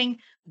Briefing.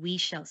 We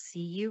shall see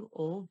you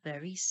all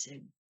very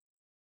soon.